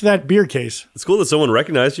packed that beer case. It's cool that someone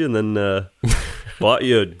recognized you and then bought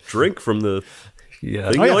you a drink from the thing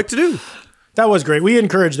you like to do. That was great. We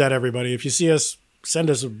encourage that, everybody. If you see us,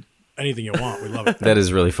 send us anything you want. We love it. That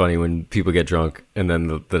is really funny when people get drunk and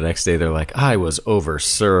then the next day they're like, I was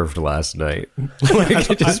overserved last night.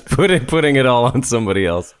 Like just putting it all on somebody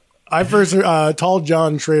else. I first Tall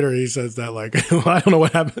John Schrader, he says that like, I don't know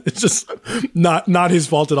what happened. It's just not his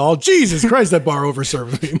fault at all. Jesus Christ, that bar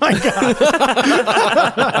overserved me. My God.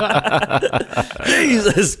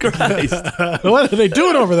 Jesus Christ. What are they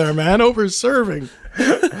doing over there, man? Overserving.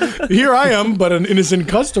 Here I am, but an innocent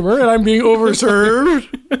customer, and I'm being overserved.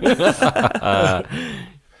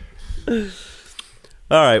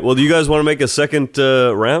 All right. Well, do you guys want to make a second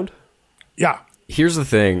round? Yeah. Here's the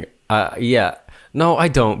thing. Yeah. No, I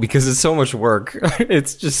don't, because it's so much work.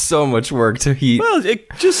 It's just so much work to heat. Well, it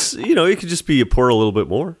just, it could just be you pour a little bit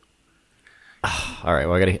more. All right.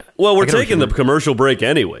 Well, we're taking the commercial break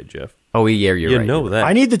anyway, Jeff. Oh, yeah, you're right. You know that.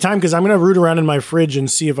 I need the time because I'm going to root around in my fridge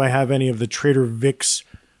and see if I have any of the Trader Vic's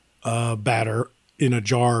batter in a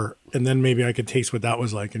jar, and then maybe I could taste what that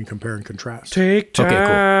was like and compare and contrast. Take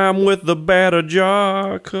time with the batter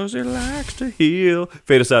jar, because he likes to heal.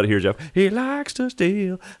 Fade us out of here, Jeff. He likes to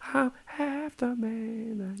steal. I'm half the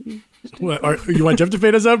man that you... You want Jeff to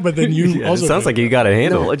fade us out, but then you also... It sounds like you got a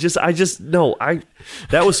handle. No,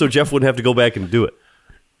 that was so Jeff wouldn't have to go back and do it.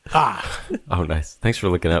 Oh, nice. Thanks for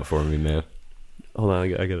looking out for me, man. Hold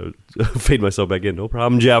on, I gotta fade myself back in. No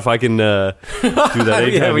problem, Jeff. I can do that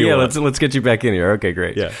anytime you want. Let's get you back in here. Okay,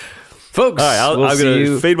 great. Yeah, folks. All right, I'm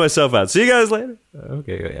gonna fade myself out. See you guys later.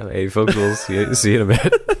 Okay, hey, folks. We'll see you in a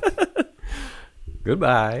bit.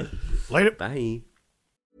 Goodbye. Later. Bye.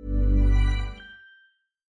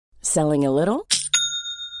 Selling a little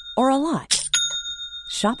or a lot?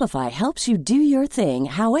 Shopify helps you do your thing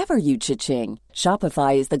however you cha-ching.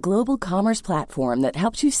 Shopify is the global commerce platform that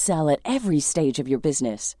helps you sell at every stage of your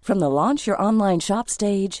business. From the launch your online shop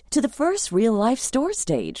stage to the first real-life store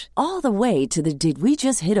stage, all the way to the did we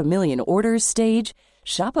just hit a million orders stage.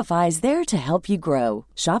 Shopify is there to help you grow.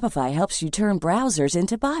 Shopify helps you turn browsers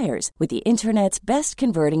into buyers with the internet's best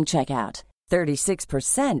converting checkout.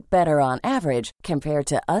 36% better on average compared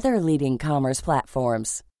to other leading commerce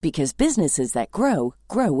platforms. Because businesses that grow,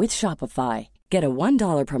 grow with Shopify. Get a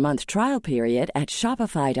 $1 per month trial period at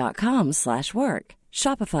shopify.com/work.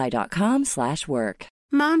 Shopify.com/work.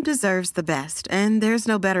 Mom deserves the best, and there's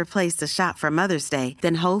no better place to shop for Mother's Day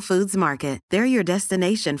than Whole Foods Market. They're your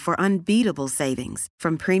destination for unbeatable savings,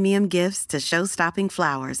 from premium gifts to show-stopping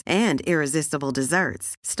flowers and irresistible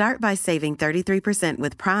desserts. Start by saving 33%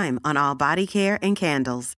 with Prime on all body care and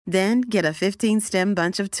candles. Then get a 15-stem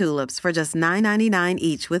bunch of tulips for just $9.99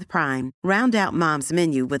 each with Prime. Round out Mom's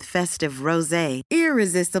menu with festive rosé,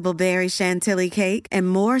 irresistible berry chantilly cake, and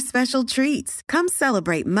more special treats. Come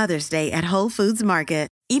celebrate Mother's Day at Whole Foods Market.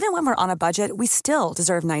 Even when we're on a budget, we still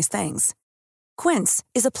deserve nice things. Quince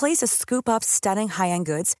is a place to scoop up stunning high-end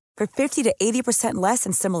goods for 50 to 80% less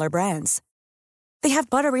than similar brands. They have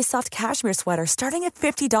buttery soft cashmere sweaters starting at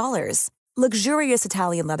 $50, luxurious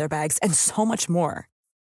Italian leather bags, and so much more.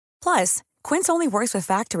 Plus, Quince only works with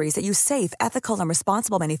factories that use safe, ethical, and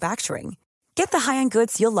responsible manufacturing. Get the high-end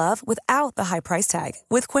goods you'll love without the high price tag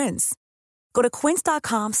with Quince. Go to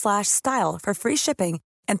quince.com/style for free shipping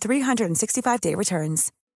and 365-day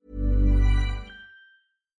returns.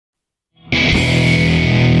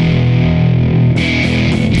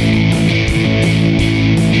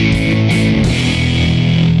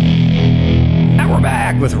 Now we're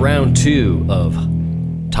back with round 2 of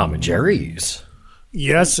Tom and Jerry's.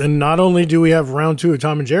 Yes, and not only do we have round 2 of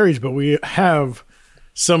Tom and Jerry's, but we have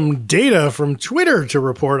some data from Twitter to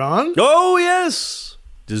report on. Oh, yes.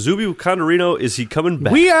 Zuby Condorino, is he coming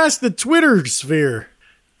back? We asked the Twitter sphere,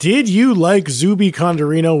 did you like Zuby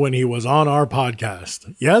Condorino when he was on our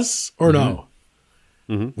podcast? Yes or no?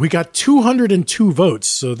 Mm-hmm. We got 202 votes,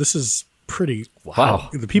 so this is pretty... Wow.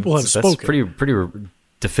 The people have That's spoken. pretty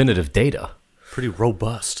definitive data. Pretty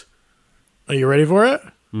robust. Are you ready for it?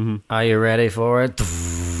 Mm-hmm. Are you ready for it?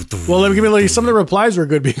 Well, let me give you some of the replies were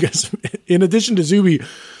good because in addition to Zuby,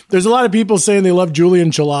 there's a lot of people saying they love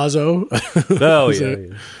Julian Chalazzo.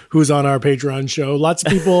 Who's on our Patreon show. Lots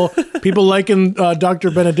of people liking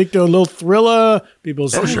Dr. Benedicto Lil Thrilla. People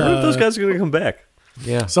sure those guys are going to come back.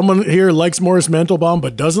 Yeah. Someone here likes Morris Mantelbaum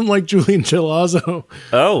but doesn't like Julian Chalazzo.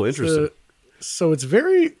 Oh, interesting. So it's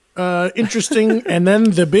very interesting. And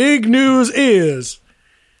then the big news is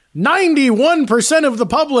 91% of the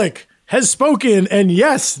public has spoken, and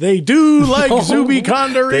yes, they do like Zuby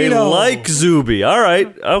Condorino. They like Zuby. All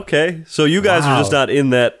right. Okay. So you guys are just not in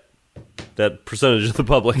that percentage of the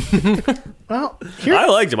public. Well, I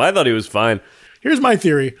liked him. I thought he was fine. Here's my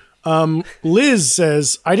theory. Liz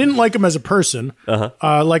says, I didn't like him as a person.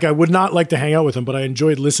 Like I would not like to hang out with him, but I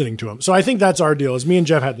enjoyed listening to him. So I think that's our deal, is me and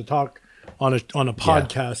Jeff had to talk on a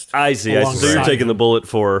podcast. I see. So you're taking the bullet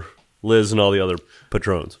for Liz and all the other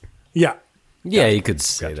patrons. Yeah. Yeah, you could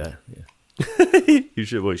say that. Yeah.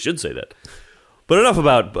 You should say that. But enough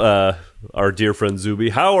about our dear friend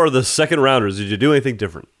Zuby. How are the second rounders? Did you do anything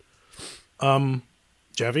different?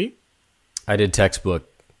 Jeffy? I did textbook.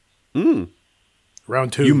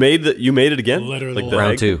 Round 2. You made it again? Literally. Like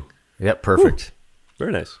round 2. Yep, perfect. Ooh,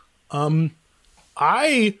 very nice.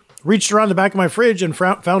 I reached around the back of my fridge and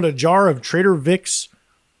found a jar of Trader Vic's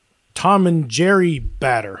Tom and Jerry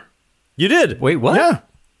batter. You did? Wait, what? Yeah.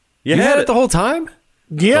 You had it the whole time?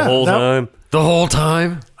 Yeah. The whole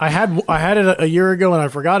time? I had it a year ago and I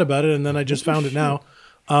forgot about it, and then I just found it now.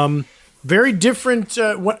 Very different.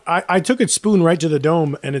 I took its spoon right to the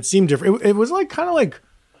dome, and it seemed different. It was kind of like,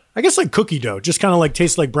 I guess, like cookie dough. Just kind of like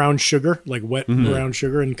tastes like brown sugar, like wet brown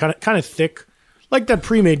sugar, and kind of thick, like that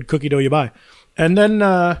pre-made cookie dough you buy. And then,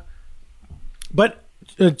 but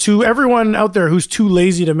to everyone out there who's too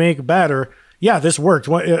lazy to make batter, yeah, this worked.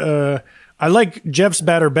 I like Jeff's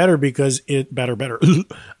batter better because because it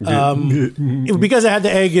had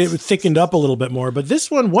the egg, it thickened up a little bit more. But this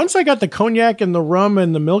one, once I got the cognac and the rum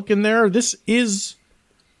and the milk in there, this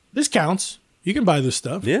counts. You can buy this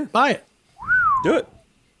stuff. Yeah, buy it. Do it.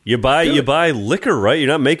 You buy liquor, right? You're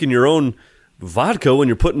not making your own vodka when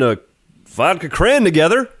you're putting a vodka cran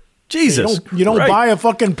together. Jesus, you don't buy a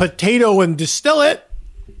fucking potato and distill it.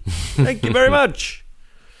 Thank you very much.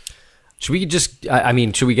 Should we just,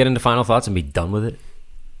 should we get into final thoughts and be done with it?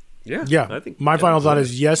 Yeah. I think my final thought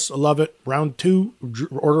is yes, I love it. Round 2,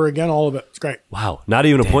 order again, all of it. It's great. Wow. Not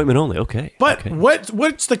even appointment only. Okay. But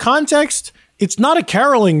what's the context? It's not a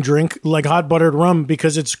caroling drink like hot buttered rum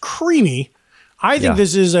because it's creamy. I think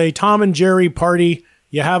this is a Tom and Jerry party.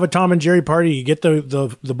 You have a Tom and Jerry party, you get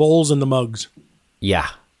the bowls and the mugs. Yeah.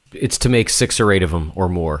 It's to make 6 or 8 of them or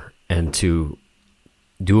more and to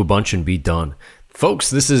do a bunch and be done.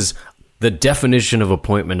 Folks, this is the definition of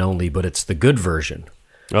appointment only, but it's the good version.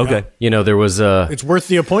 Okay. There was it's worth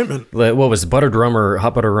the appointment. What was it, buttered rum or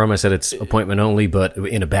hot buttered rum? I said it's appointment only, but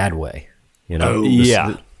in a bad way.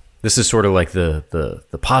 This is sort of like the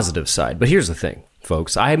positive side. But here's the thing,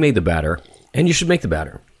 folks. I made the batter, and you should make the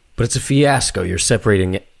batter. But it's a fiasco. You're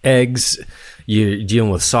separating eggs. You're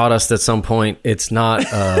dealing with sawdust at some point. It's not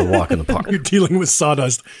a walk in the park. You're dealing with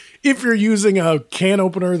sawdust. If you're using a can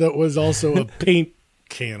opener that was also a paint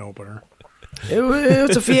can opener.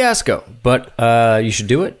 It's a fiasco, but you should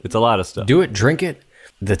do it. It's a lot of stuff. Do it, drink it.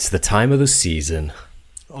 That's the time of the season.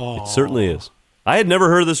 It certainly is. I had never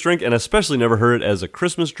heard of this drink, and especially never heard it as a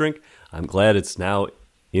Christmas drink. I'm glad it's now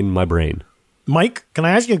in my brain. Mike, can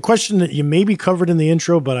I ask you a question that you maybe covered in the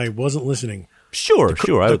intro, but I wasn't listening? Sure.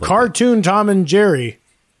 The cartoon Tom and Jerry,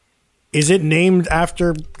 is it named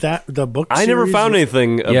after the book series? I never found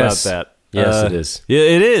anything about that. Yes, it is. Yeah,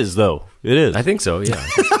 it is, though. It is. I think so, yeah.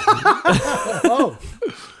 Oh.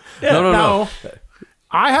 No.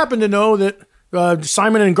 I happen to know that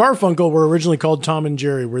Simon and Garfunkel were originally called Tom and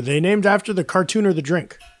Jerry. Were they named after the cartoon or the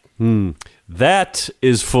drink? That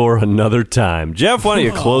is for another time. Jeff, why don't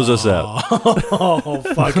you close us out? Oh,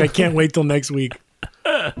 fuck. I can't wait till next week.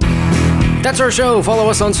 That's our show. Follow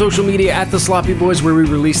us on social media at The Sloppy Boys, where we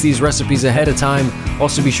release these recipes ahead of time.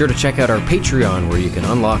 Also, be sure to check out our Patreon, where you can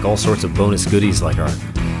unlock all sorts of bonus goodies, like our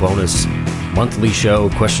bonus monthly show,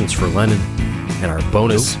 Questions for Lennon, and our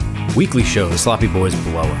bonus weekly show, The Sloppy Boys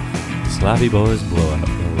Blowout. Sloppy Boys Blowout.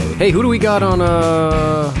 Hey, who do we got on?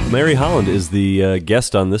 Mary Holland is the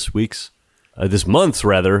guest on this month's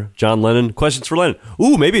John Lennon, Questions for Lennon.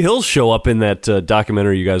 Ooh, maybe he'll show up in that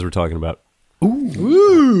documentary you guys were talking about.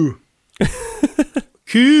 Ooh.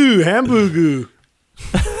 Cool, hamburger.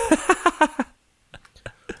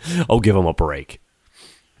 Oh, give him a break.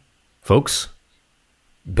 Folks,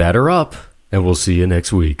 batter up, and we'll see you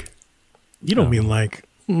next week. You don't mean like,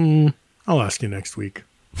 I'll ask you next week.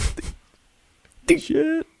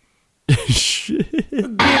 Shit. Shit.